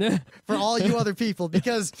mistake for all you other people,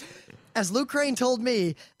 because as Luke Crane told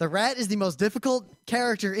me, the rat is the most difficult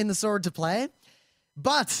character in the sword to play,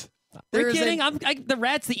 but you're kidding? The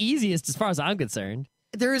rat's the easiest as far as I'm concerned.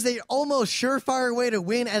 There is a almost surefire way to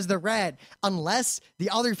win as the rat unless the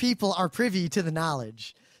other people are privy to the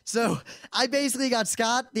knowledge. So I basically got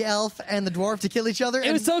Scott, the elf, and the dwarf to kill each other.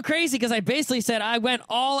 It was so crazy because I basically said I went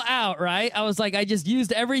all out, right? I was like, I just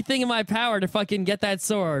used everything in my power to fucking get that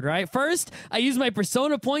sword, right? First, I used my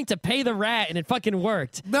persona point to pay the rat, and it fucking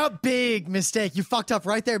worked. The big mistake. You fucked up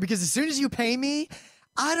right there, because as soon as you pay me,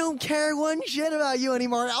 I don't care one shit about you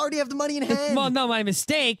anymore. I already have the money in hand. Well, no, my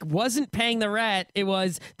mistake wasn't paying the rat. It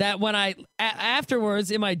was that when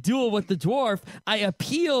afterwards in my duel with the dwarf, I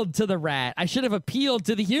appealed to the rat. I should have appealed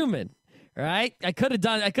to the human, right? I could have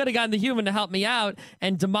gotten the human to help me out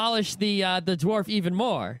and demolish the dwarf even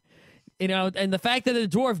more. And the fact that the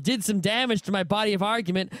dwarf did some damage to my body of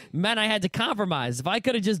argument meant I had to compromise. If I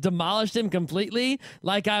could have just demolished him completely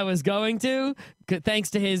like I was going to, thanks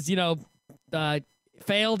to his,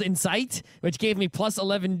 failed insight, which gave me plus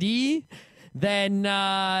 11D, then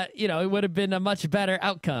it would have been a much better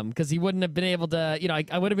outcome, because he wouldn't have been able to,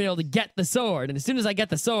 I would have been able to get the sword, and as soon as I get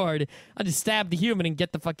the sword, I'll just stab the human and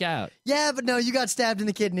get the fuck out. Yeah, but no, you got stabbed in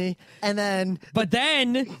the kidney, and then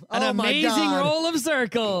an amazing roll of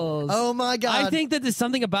circles. Oh my god! I think that there's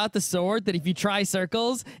something about the sword that if you try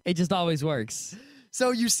circles, it just always works.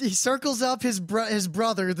 So he circles up his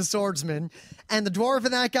brother, the swordsman, and the dwarf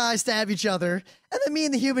and that guy stab each other, and then me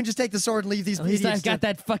and the human just take the sword and leave these idiots. I've got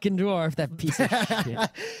that fucking dwarf, that piece of shit.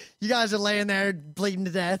 You guys are laying there bleeding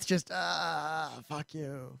to death, just, fuck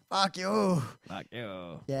you. Fuck you. Fuck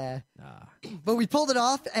you. Yeah. But we pulled it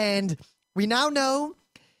off, and we now know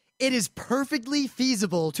it is perfectly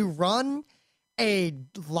feasible to run a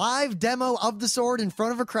live demo of the sword in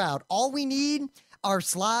front of a crowd. All we need are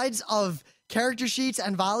slides of character sheets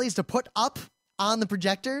and volleys to put up on the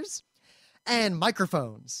projectors, and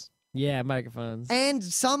microphones. Yeah, microphones. And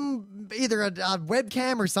either a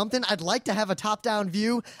webcam or something. I'd like to have a top-down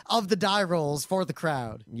view of the die rolls for the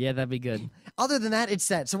crowd. Yeah, that'd be good. Other than that, it's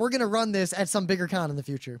set. So we're going to run this at some bigger con in the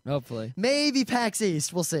future. Hopefully. Maybe PAX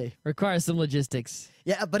East. We'll see. Requires some logistics.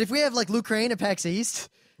 Yeah, but if we have like Luke Crane at PAX East,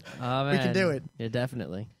 Oh, man. we can do it. Yeah,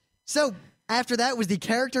 definitely. So after that was the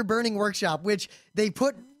character burning workshop, which they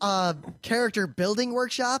put character building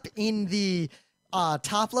workshop in the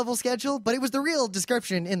top level schedule, but it was the real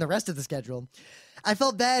description in the rest of the schedule. I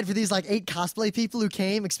felt bad for these like 8 cosplay people who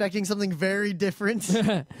came expecting something very different.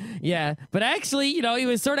 Yeah, but actually, it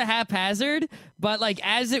was sort of haphazard, but like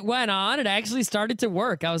as it went on, it actually started to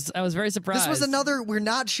work. I was very surprised. This was another, we're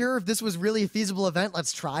not sure if this was really a feasible event.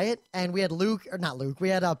 Let's try it. And we had we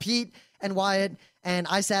had Pete and Wyatt, and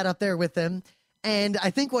I sat up there with them. And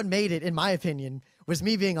I think what made it, in my opinion, was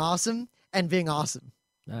me being awesome and being awesome.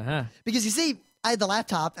 Uh-huh. Because you see, I had the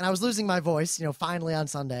laptop and I was losing my voice, finally on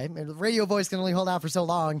Sunday. And the radio voice can only hold out for so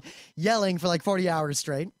long, yelling for like 40 hours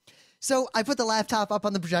straight. So I put the laptop up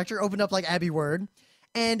on the projector, opened up like Abbey Word.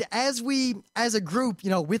 And as a group,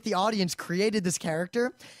 with the audience, created this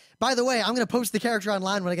character. By the way, I'm going to post the character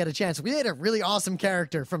online when I get a chance. We made a really awesome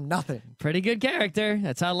character from nothing. Pretty good character.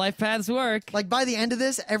 That's how life paths work. Like by the end of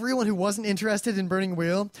this, everyone who wasn't interested in Burning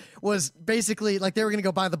Wheel was basically like they were going to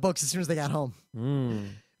go buy the books as soon as they got home.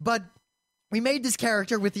 But we made this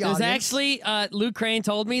character with the audience. There's actually, Luke Crane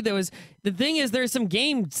told me the thing is there's some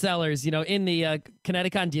game sellers, in the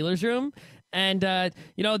Connecticon dealer's room. And, they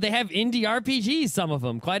have indie RPGs, some of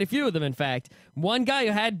them, quite a few of them, in fact. One guy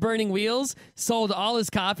who had Burning Wheels sold all his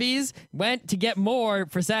copies, went to get more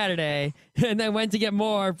for Saturday, and then went to get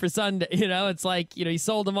more for Sunday. It's like, he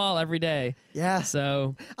sold them all every day. Yeah.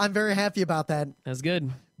 So I'm very happy about that. That's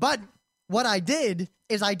good. But what I did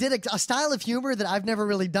is I did a style of humor that I've never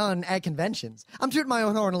really done at conventions. I'm tooting my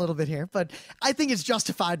own horn a little bit here, but I think it's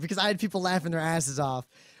justified because I had people laughing their asses off.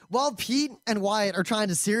 While Pete and Wyatt are trying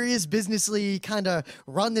to serious businessly kind of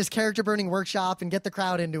run this character burning workshop and get the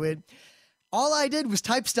crowd into it, all I did was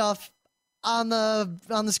type stuff on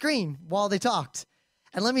the screen while they talked.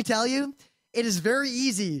 And let me tell you, it is very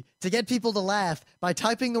easy to get people to laugh by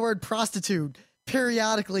typing the word prostitute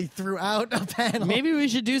periodically throughout a panel. Maybe we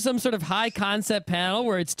should do some sort of high concept panel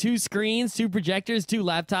where it's 2 screens, 2 projectors, 2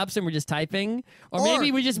 laptops, and we're just typing. Or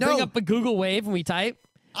maybe we just bring up a Google Wave and we type.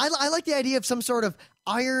 I like the idea of some sort of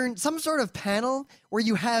panel where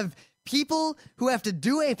you have people who have to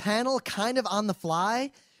do a panel kind of on the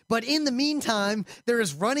fly, but in the meantime, there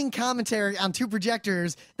is running commentary on 2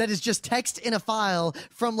 projectors that is just text in a file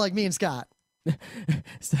from like me and Scott.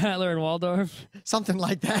 Statler and Waldorf. Something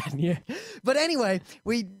like that. Yeah. But anyway,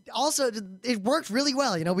 it worked really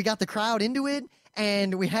well. We got the crowd into it.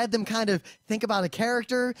 And we had them kind of think about a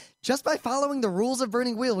character. Just by following the rules of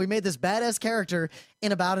Burning Wheel, we made this badass character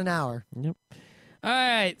in about an hour. Yep. All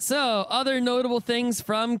right, so other notable things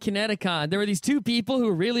from Connecticon. There were these 2 people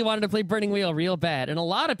who really wanted to play Burning Wheel real bad. And a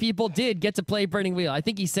lot of people did get to play Burning Wheel. I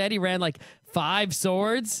think he said he ran like 5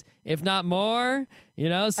 swords, if not more. So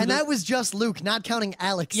and that was just Luke, not counting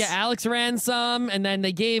Alex. Yeah, Alex ran some, and then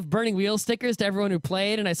they gave Burning Wheel stickers to everyone who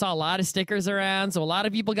played, and I saw a lot of stickers around, so a lot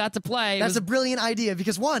of people got to play. That's a brilliant idea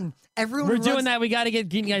because everyone we're doing that. We got to get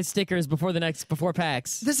Geeknights stickers before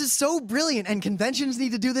PAX. This is so brilliant, and conventions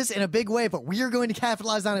need to do this in a big way, but we are going to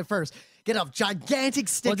capitalize on it first. Get a gigantic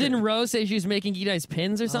sticker. Well, didn't Rose say she was making Geeknights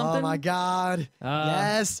pins or something? Oh my God!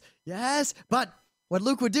 Yes. But what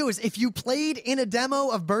Luke would do is, if you played in a demo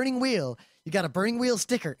of Burning Wheel, you got a Burning Wheel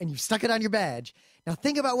sticker and you stuck it on your badge. Now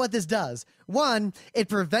think about what this does. 1, it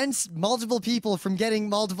prevents multiple people from getting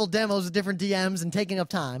multiple demos with different DMs and taking up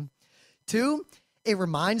time. 2, it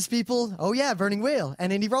reminds people, oh yeah, Burning Wheel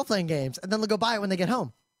and indie role-playing games, and then they'll go buy it when they get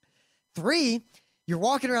home. 3, you're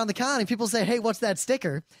walking around the con and people say, hey, what's that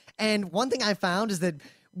sticker? And one thing I found is that,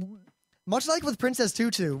 much like with Princess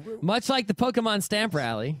Tutu. Much like the Pokemon Stamp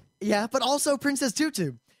Rally. Yeah, but also Princess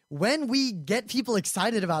Tutu. When we get people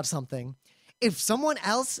excited about something, if someone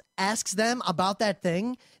else asks them about that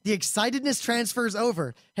thing, the excitedness transfers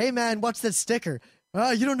over. Hey, man, what's that sticker?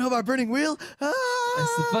 You don't know about Burning Wheel?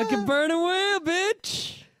 That's the fucking Burning Wheel,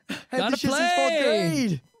 bitch. Gotta this shit play. Since 4th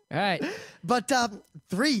grade. All right. But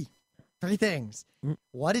 3 things.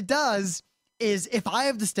 What it does is if I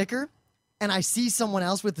have the sticker and I see someone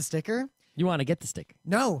else with the sticker. You want to get the sticker?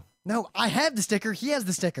 No, I have the sticker. He has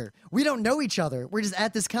the sticker. We don't know each other. We're just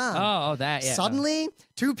at this con. Oh, that, yeah. Suddenly,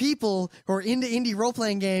 2 people who are into indie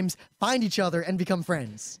role-playing games find each other and become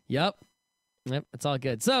friends. Yep, it's all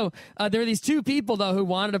good. So there were these 2 people, though, who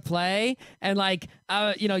wanted to play, and, like,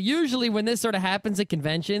 usually when this sort of happens at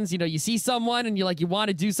conventions, you see someone and you want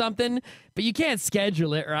to do something, but you can't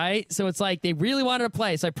schedule it, right? So it's like they really wanted to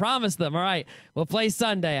play. So I promised them, all right, we'll play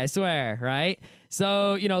Sunday, I swear, right?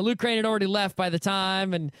 So, Luke Crane had already left by the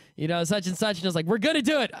time and, such and such. And I was like, we're going to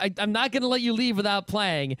do it. I'm not going to let you leave without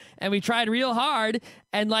playing. And we tried real hard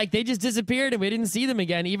and they just disappeared and we didn't see them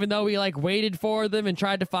again, even though we waited for them and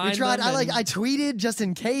tried to find them. I tweeted just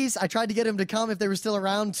in case. I tried to get him to come if they were still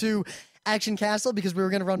around to Action Castle because we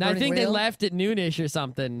were going to run Burning I think Wheel. They left at noonish or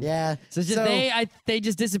something. Yeah. So they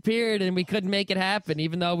just disappeared and we couldn't make it happen,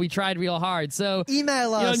 even though we tried real hard. So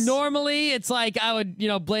email us. Normally it's like I would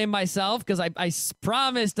blame myself because I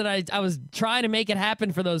promised that I was trying to make it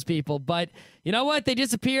happen for those people, but you know what? They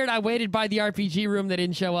disappeared. I waited by the RPG room. They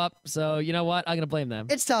didn't show up. So you know what? I'm gonna blame them.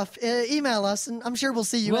 It's tough. Email us, and I'm sure we'll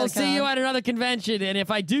see you. We'll see you at another convention, and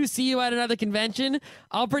if I do see you at another convention,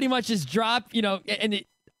 I'll pretty much just drop.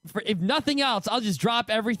 If nothing else, I'll just drop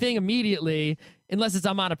everything immediately, unless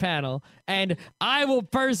I'm on a panel, and I will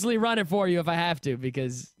personally run it for you if I have to,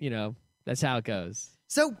 because that's how it goes.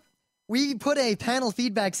 So we put a panel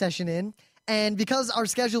feedback session in, and because our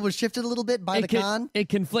schedule was shifted a little bit by the con, it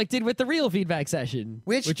conflicted with the real feedback session,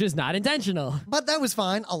 which is not intentional. But that was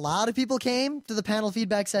fine. A lot of people came to the panel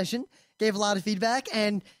feedback session, gave a lot of feedback,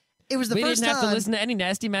 and it was the first time. We didn't have to listen to any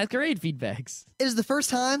nasty masquerade feedbacks. It is the first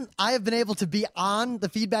time I have been able to be on the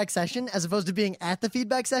feedback session as opposed to being at the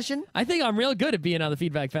feedback session. I think I'm real good at being on the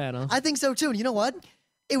feedback panel. I think so too. And you know what?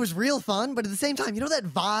 It was real fun, but at the same time, that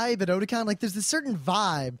vibe at Otakon? There's this certain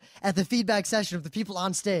vibe at the feedback session of the people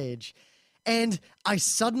on stage. And I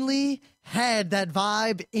suddenly had that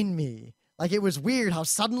vibe in me. It was weird how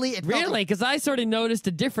suddenly it felt. Really? Because I sort of noticed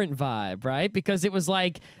a different vibe, right? Because it was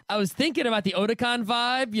I was thinking about the Otakon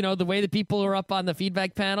vibe, the way the people are up on the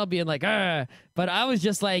feedback panel being like, "Arr," but I was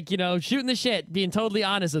just shooting the shit, being totally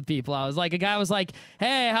honest with people. I was like, a guy was like,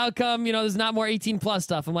 hey, how come, there's not more 18 plus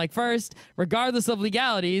stuff? I'm like, first, regardless of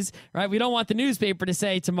legalities, right? We don't want the newspaper to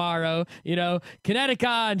say tomorrow,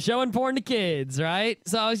 Connecticon showing porn to kids, right?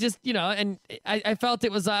 So I was just, and I felt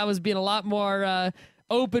I was being a lot more,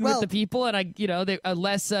 open with the people, and they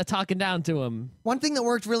less talking down to them. One thing that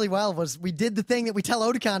worked really well was we did the thing that we tell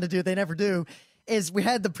Otakon to do, they never do, is we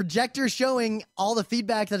had the projector showing all the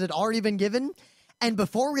feedback that had already been given, and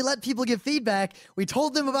before we let people give feedback, we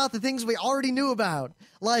told them about the things we already knew about.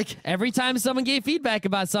 Every time someone gave feedback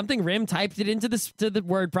about something, Rim typed it into the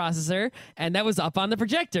word processor, and that was up on the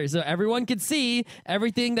projector, so everyone could see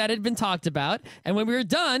everything that had been talked about, and when we were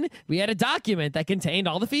done, we had a document that contained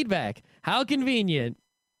all the feedback. How convenient.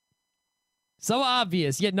 So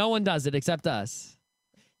obvious, yet no one does it except us.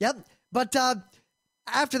 Yep. But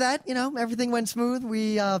after that, everything went smooth.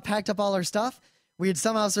 We packed up all our stuff. We had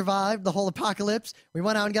somehow survived the whole apocalypse. We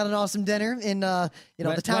went out and got an awesome dinner in, the town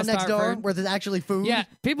West Hartford, door Hartford. where there's actually food. Yeah,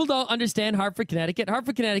 people don't understand Hartford, Connecticut.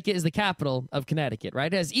 Hartford, Connecticut is the capital of Connecticut,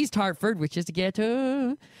 right? It has East Hartford, which is the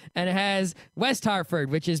ghetto, and it has West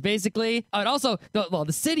Hartford, which is basically, and also,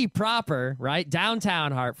 the city proper, right?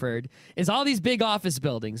 Downtown Hartford is all these big office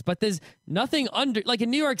buildings, but there's nothing under,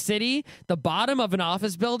 in New York City, the bottom of an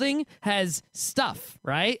office building has stuff,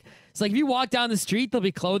 right? So if you walk down the street, there'll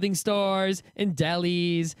be clothing stores and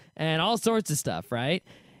delis and all sorts of stuff, right?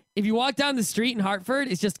 If you walk down the street in Hartford,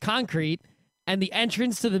 it's just concrete and the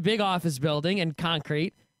entrance to the big office building and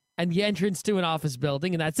concrete and the entrance to an office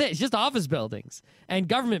building, and that's it. It's just office buildings and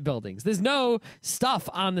government buildings. There's no stuff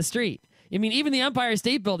on the street. I mean, even the Empire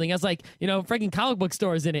State Building has freaking comic book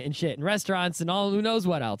stores in it and shit and restaurants and all who knows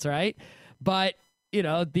what else, right? But,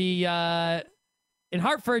 in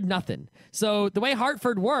Hartford, nothing. So the way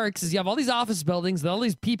Hartford works is you have all these office buildings that all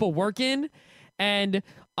these people work in, and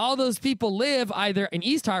all those people live either in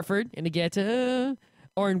East Hartford, in the ghetto,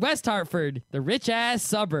 or in West Hartford, the rich-ass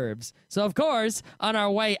suburbs. So, of course, on our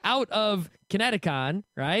way out of Connecticon,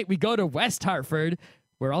 right, we go to West Hartford,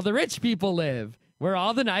 where all the rich people live, where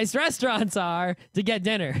all the nice restaurants are to get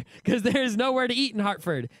dinner, because there's nowhere to eat in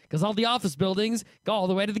Hartford, because all the office buildings go all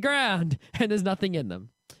the way to the ground, and there's nothing in them.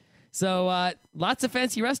 So lots of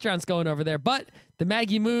fancy restaurants going over there, but the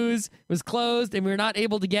Maggie Moo's was closed, and we were not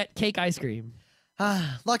able to get cake ice cream.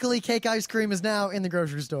 Luckily, cake ice cream is now in the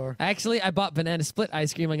grocery store. Actually, I bought banana split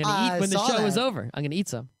ice cream. I'm going to eat when the show is over. I'm going to eat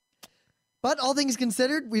some. But all things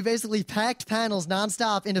considered, we basically packed panels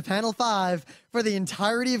nonstop into panel 5 for the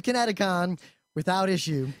entirety of Connecticon without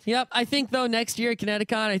issue. Yep. I think, though, next year at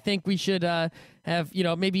Connecticon, I think we should have,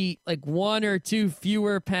 maybe one or two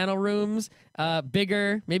fewer panel rooms,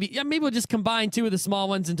 bigger. Maybe we'll just combine 2 of the small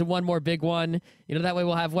ones into one more big one. That way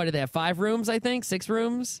we'll have, what do they have, 5 rooms, I think? 6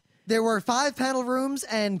 rooms? There were 5 panel rooms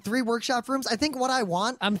and 3 workshop rooms. I think what I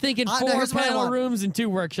want... I'm thinking no, 4 here's what I panel want. rooms and 2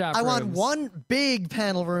 workshop I rooms. want 1 big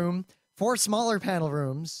panel room, 4 smaller panel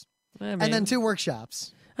rooms, and then 2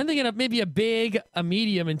 workshops. I'm thinking of maybe a big, a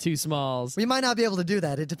medium, and 2 smalls. We might not be able to do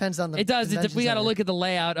that. It depends on the It does. We got to center. look at the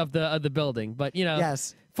layout of the building. But, you know,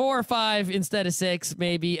 Yes. 4 or 5 instead of 6,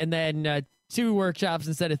 maybe, and then 2 workshops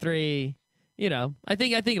instead of 3. You know, I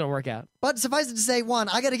think it'll work out. But suffice it to say, one,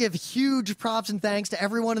 I got to give huge props and thanks to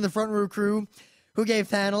everyone in the front row crew who gave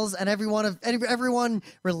panels, and everyone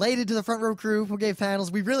related to the front row crew who gave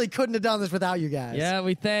panels. We really couldn't have done this without you guys. Yeah,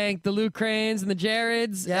 we thank the Luke Cranes and the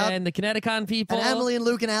Jareds and the Connecticon people. And Emily and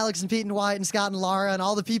Luke and Alex and Pete and Wyatt and Scott and Laura and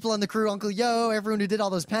all the people on the crew, Uncle Yo, everyone who did all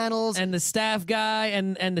those panels. And the staff guy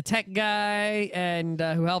and the tech guy and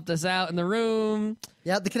who helped us out in the room.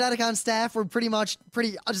 Yeah, the Connecticon staff were pretty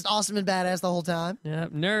just awesome and badass the whole time. Yep,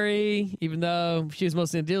 Nuri, even though she was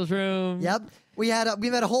mostly in Deal's room. Yep. We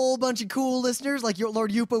met a whole bunch of cool listeners, like your Lord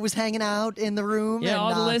Yupa was hanging out in the room. Yeah, and,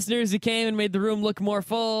 all the listeners who came and made the room look more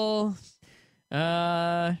full.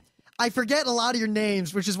 I forget a lot of your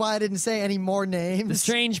names, which is why I didn't say any more names. The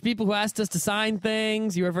strange people who asked us to sign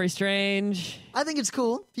things. You were very strange. I think it's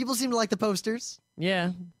cool. People seem to like the posters.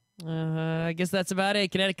 Yeah. I guess that's about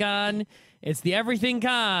it. Connecticon, it's the everything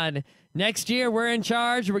con. Next year, we're in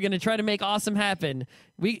charge. We're going to try to make awesome happen.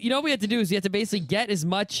 You know what we have to do is we have to basically get as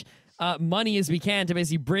much money as we can to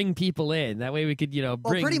basically bring people in. That way we could, bring...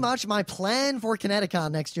 Well, pretty much my plan for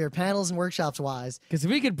Connecticon next year, panels and workshops wise. Because if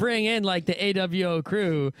we could bring in, like, the AWO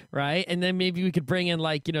crew, right? And then maybe we could bring in,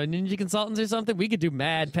 like, Ninja Consultants or something. We could do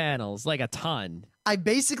mad panels, like a ton. I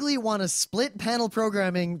basically want to split panel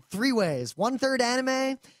programming 3 ways. 1/3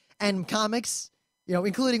 anime and comics,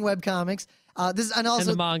 including webcomics. And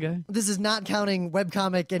the manga. This is not counting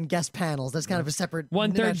webcomic and guest panels. That's kind of a separate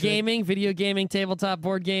 1/3 metric. gaming, video gaming, tabletop,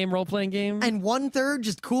 board game, role-playing game. And 1/3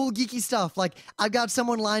 just cool geeky stuff. Like, I've got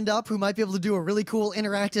someone lined up who might be able to do a really cool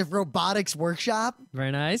interactive robotics workshop.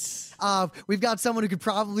 Very nice. We've got someone who could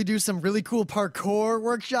probably do some really cool parkour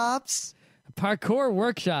workshops. Parkour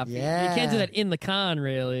workshop. Yeah. You can't do that in the con,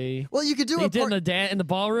 really. Well, you could do in the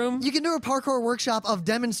ballroom. You can do a parkour workshop of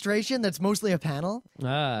demonstration that's mostly a panel,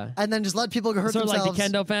 and then just let people hurt sort themselves. Sort of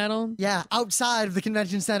like the kendo panel? Yeah, outside of the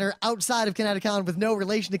convention center, outside of Connecticon, with no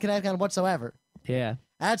relation to Connecticon whatsoever. Yeah.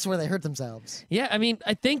 That's where they hurt themselves. Yeah, I mean,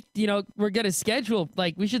 I think, we're going to schedule,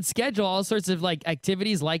 we should schedule all sorts of,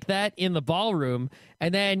 activities like that in the ballroom.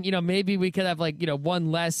 And then, maybe we could have,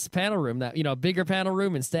 one less panel room, that, a bigger panel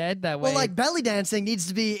room instead. That way. Well, belly dancing needs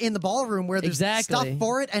to be in the ballroom where there's stuff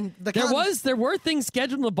for it. And there were things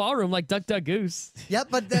scheduled in the ballroom, like Duck Duck Goose. Yep,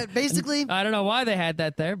 but basically. I don't know why they had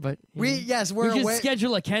that there, but. We could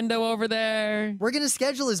schedule a kendo over there. We're going to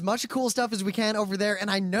schedule as much cool stuff as we can over there.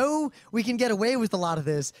 And I know we can get away with a lot of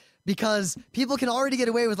this because people can already get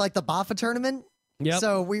away with, the Bafa tournament. Yep.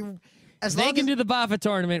 So they can do the Bafa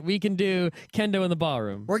tournament, we can do kendo in the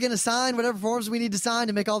ballroom. We're going to sign whatever forms we need to sign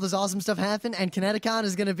to make all this awesome stuff happen, and Connecticon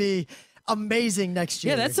is going to be amazing next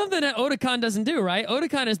year. Yeah, that's something that Otakon doesn't do, right?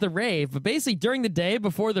 Otakon is the rave, but basically during the day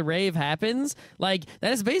before the rave happens, that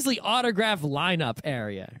is basically autograph lineup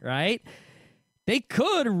area, right? They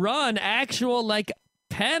could run actual,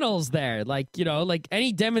 panels there,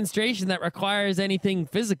 any demonstration that requires anything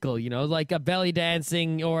physical, like a belly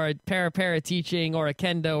dancing or a para teaching or a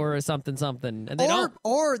kendo or a something. And they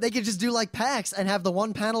or they could just do PAX and have the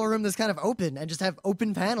one panel room that's kind of open and just have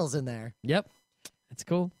open panels in there. Yep. That's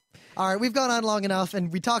cool. All right, we've gone on long enough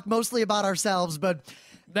and we talked mostly about ourselves, but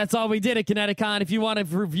that's all we did at Connecticon. If you want a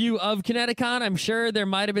review of Connecticon, I'm sure there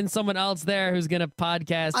might have been someone else there who's going to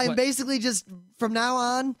podcast. I'm basically just, from now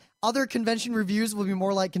on, other convention reviews will be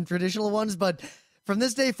more like traditional ones, but from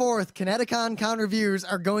this day forth, Connecticon con reviews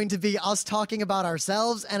are going to be us talking about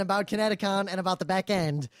ourselves and about Connecticon and about the back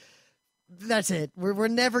end. That's it. We're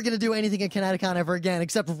never going to do anything at Connecticon ever again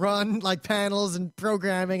except run panels and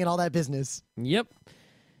programming and all that business. Yep.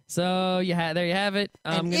 So there you have it.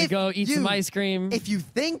 I'm going to go eat some ice cream. If you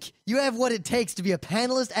think you have what it takes to be a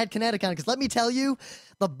panelist at Connecticon, because let me tell you,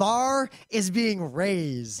 the bar is being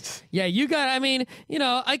raised. Yeah,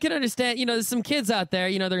 I can understand, there's some kids out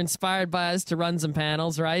there, they're inspired by us to run some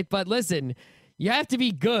panels, right? But listen, you have to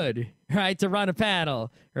be good, right, to run a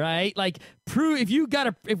panel, right?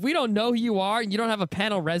 If we don't know who you are and you don't have a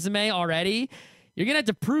panel resume already, you're going to have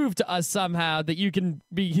to prove to us somehow that you can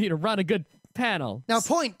run a good panel. Now,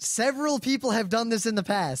 several people have done this in the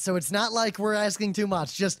past, so it's not like we're asking too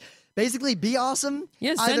much. Just basically be awesome.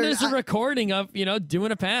 Yeah, send us a recording of,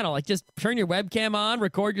 doing a panel. Just turn your webcam on,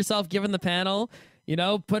 record yourself giving the panel,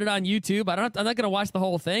 put it on YouTube. I'm not going to watch the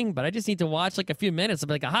whole thing, but I just need to watch a few minutes.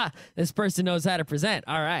 I'll be aha, this person knows how to present.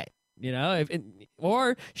 All right. You know,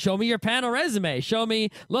 or show me your panel resume. Show me,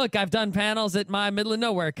 look, I've done panels at my Middle of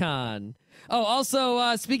Nowhere Con. Oh,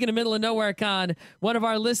 also, speaking of Middle of Nowhere Con, one of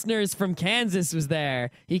our listeners from Kansas was there.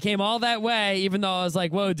 He came all that way, even though I was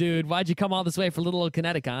like, whoa, dude, why'd you come all this way for little old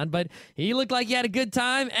Connecticon? But he looked like he had a good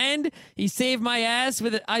time, and he saved my ass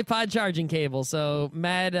with an iPod charging cable. So,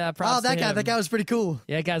 mad props to him. That guy was pretty cool.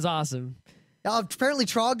 Yeah, that guy's awesome. Apparently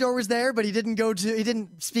Trogdor was there, but he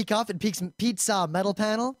didn't speak up at Pete's metal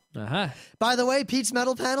panel. Uh-huh. By the way, Pete's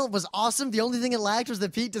metal panel was awesome. The only thing it lacked was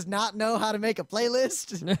that Pete does not know how to make a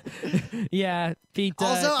playlist. Yeah, Pete.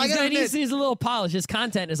 Also, he needs a little polish. His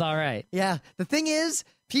content is all right. Yeah, the thing is,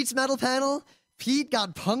 Pete's metal panel, Pete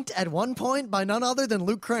got punked at one point by none other than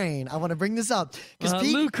Luke Crane. I want to bring this up.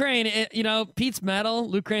 Luke Crane, Pete's metal.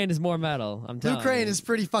 Luke Crane is more metal. I'm telling you. Luke Crane is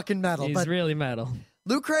pretty fucking metal. He's really metal.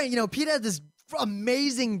 Luke Crane, Pete had this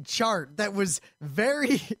amazing chart that was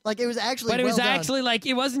very it was actually actually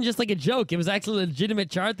it wasn't just like a joke. It was actually a legitimate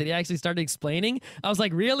chart that he actually started explaining. I was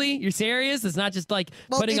like, really? You're serious? It's not just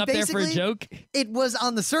putting up there for a joke? It was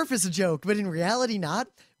on the surface a joke, but in reality not.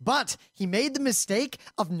 But he made the mistake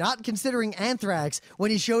of not considering Anthrax when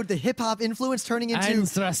he showed the hip-hop influence turning into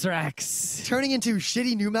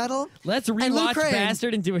shitty new metal. Let's rewatch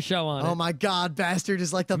Bastard and do a show on it. Oh my God, Bastard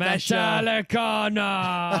is like the best show.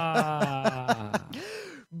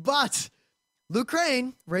 But Luke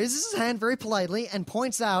Crane raises his hand very politely and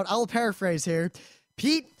points out, I will paraphrase here,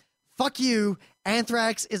 Pete, fuck you,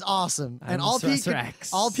 Anthrax is awesome. And all Pete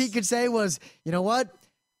could say was, you know what?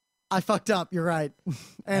 I fucked up. You're right.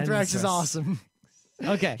 Anthrax is awesome.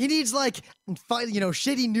 Okay. He needs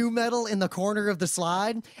shitty new metal in the corner of the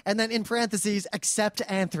slide, and then in parentheses, accept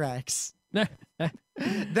Anthrax. Then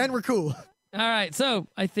we're cool. All right, so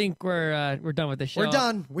I think we're done with the show. We're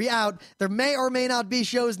done. We out. There may or may not be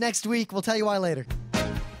shows next week. We'll tell you why later.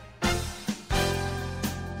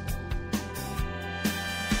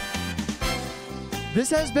 This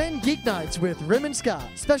has been Geeknights with Rim and Scott.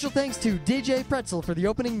 Special thanks to DJ Pretzel for the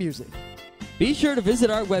opening music. Be sure to visit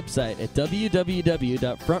our website at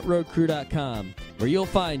www.frontrowcrew.com, where you'll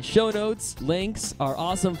find show notes, links, our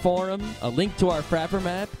awesome forum, a link to our Frapper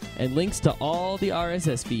map, and links to all the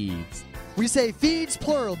RSS feeds. We say feeds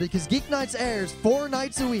plural because Geeknights airs 4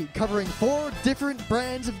 nights a week, covering 4 different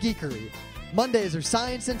brands of geekery. Mondays are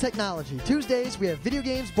science and technology. Tuesdays, we have video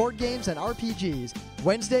games, board games, and RPGs.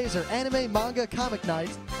 Wednesdays are anime, manga, comic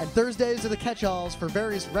nights. And Thursdays are the catch-alls for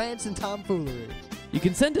various rants and tomfoolery. You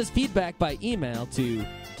can send us feedback by email to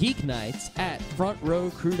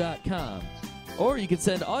geeknights@frontrowcrew.com. Or you can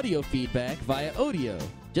send audio feedback via Audio.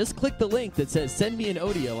 Just click the link that says Send Me an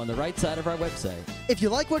Audio on the right side of our website. If you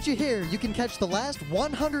like what you hear, you can catch the last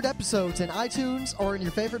 100 episodes in iTunes or in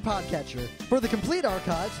your favorite podcatcher. For the complete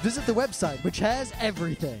archives, visit the website, which has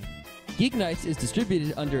everything. Geeknights is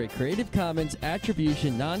distributed under a Creative Commons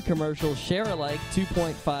Attribution Non-Commercial Share-alike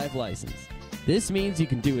 2.5 license. This means you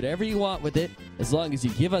can do whatever you want with it as long as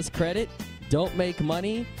you give us credit, don't make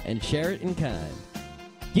money, and share it in kind.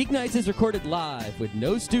 Geeknights is recorded live with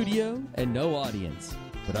no studio and no audience.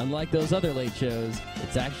 But unlike those other late shows,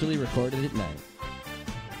 it's actually recorded at night.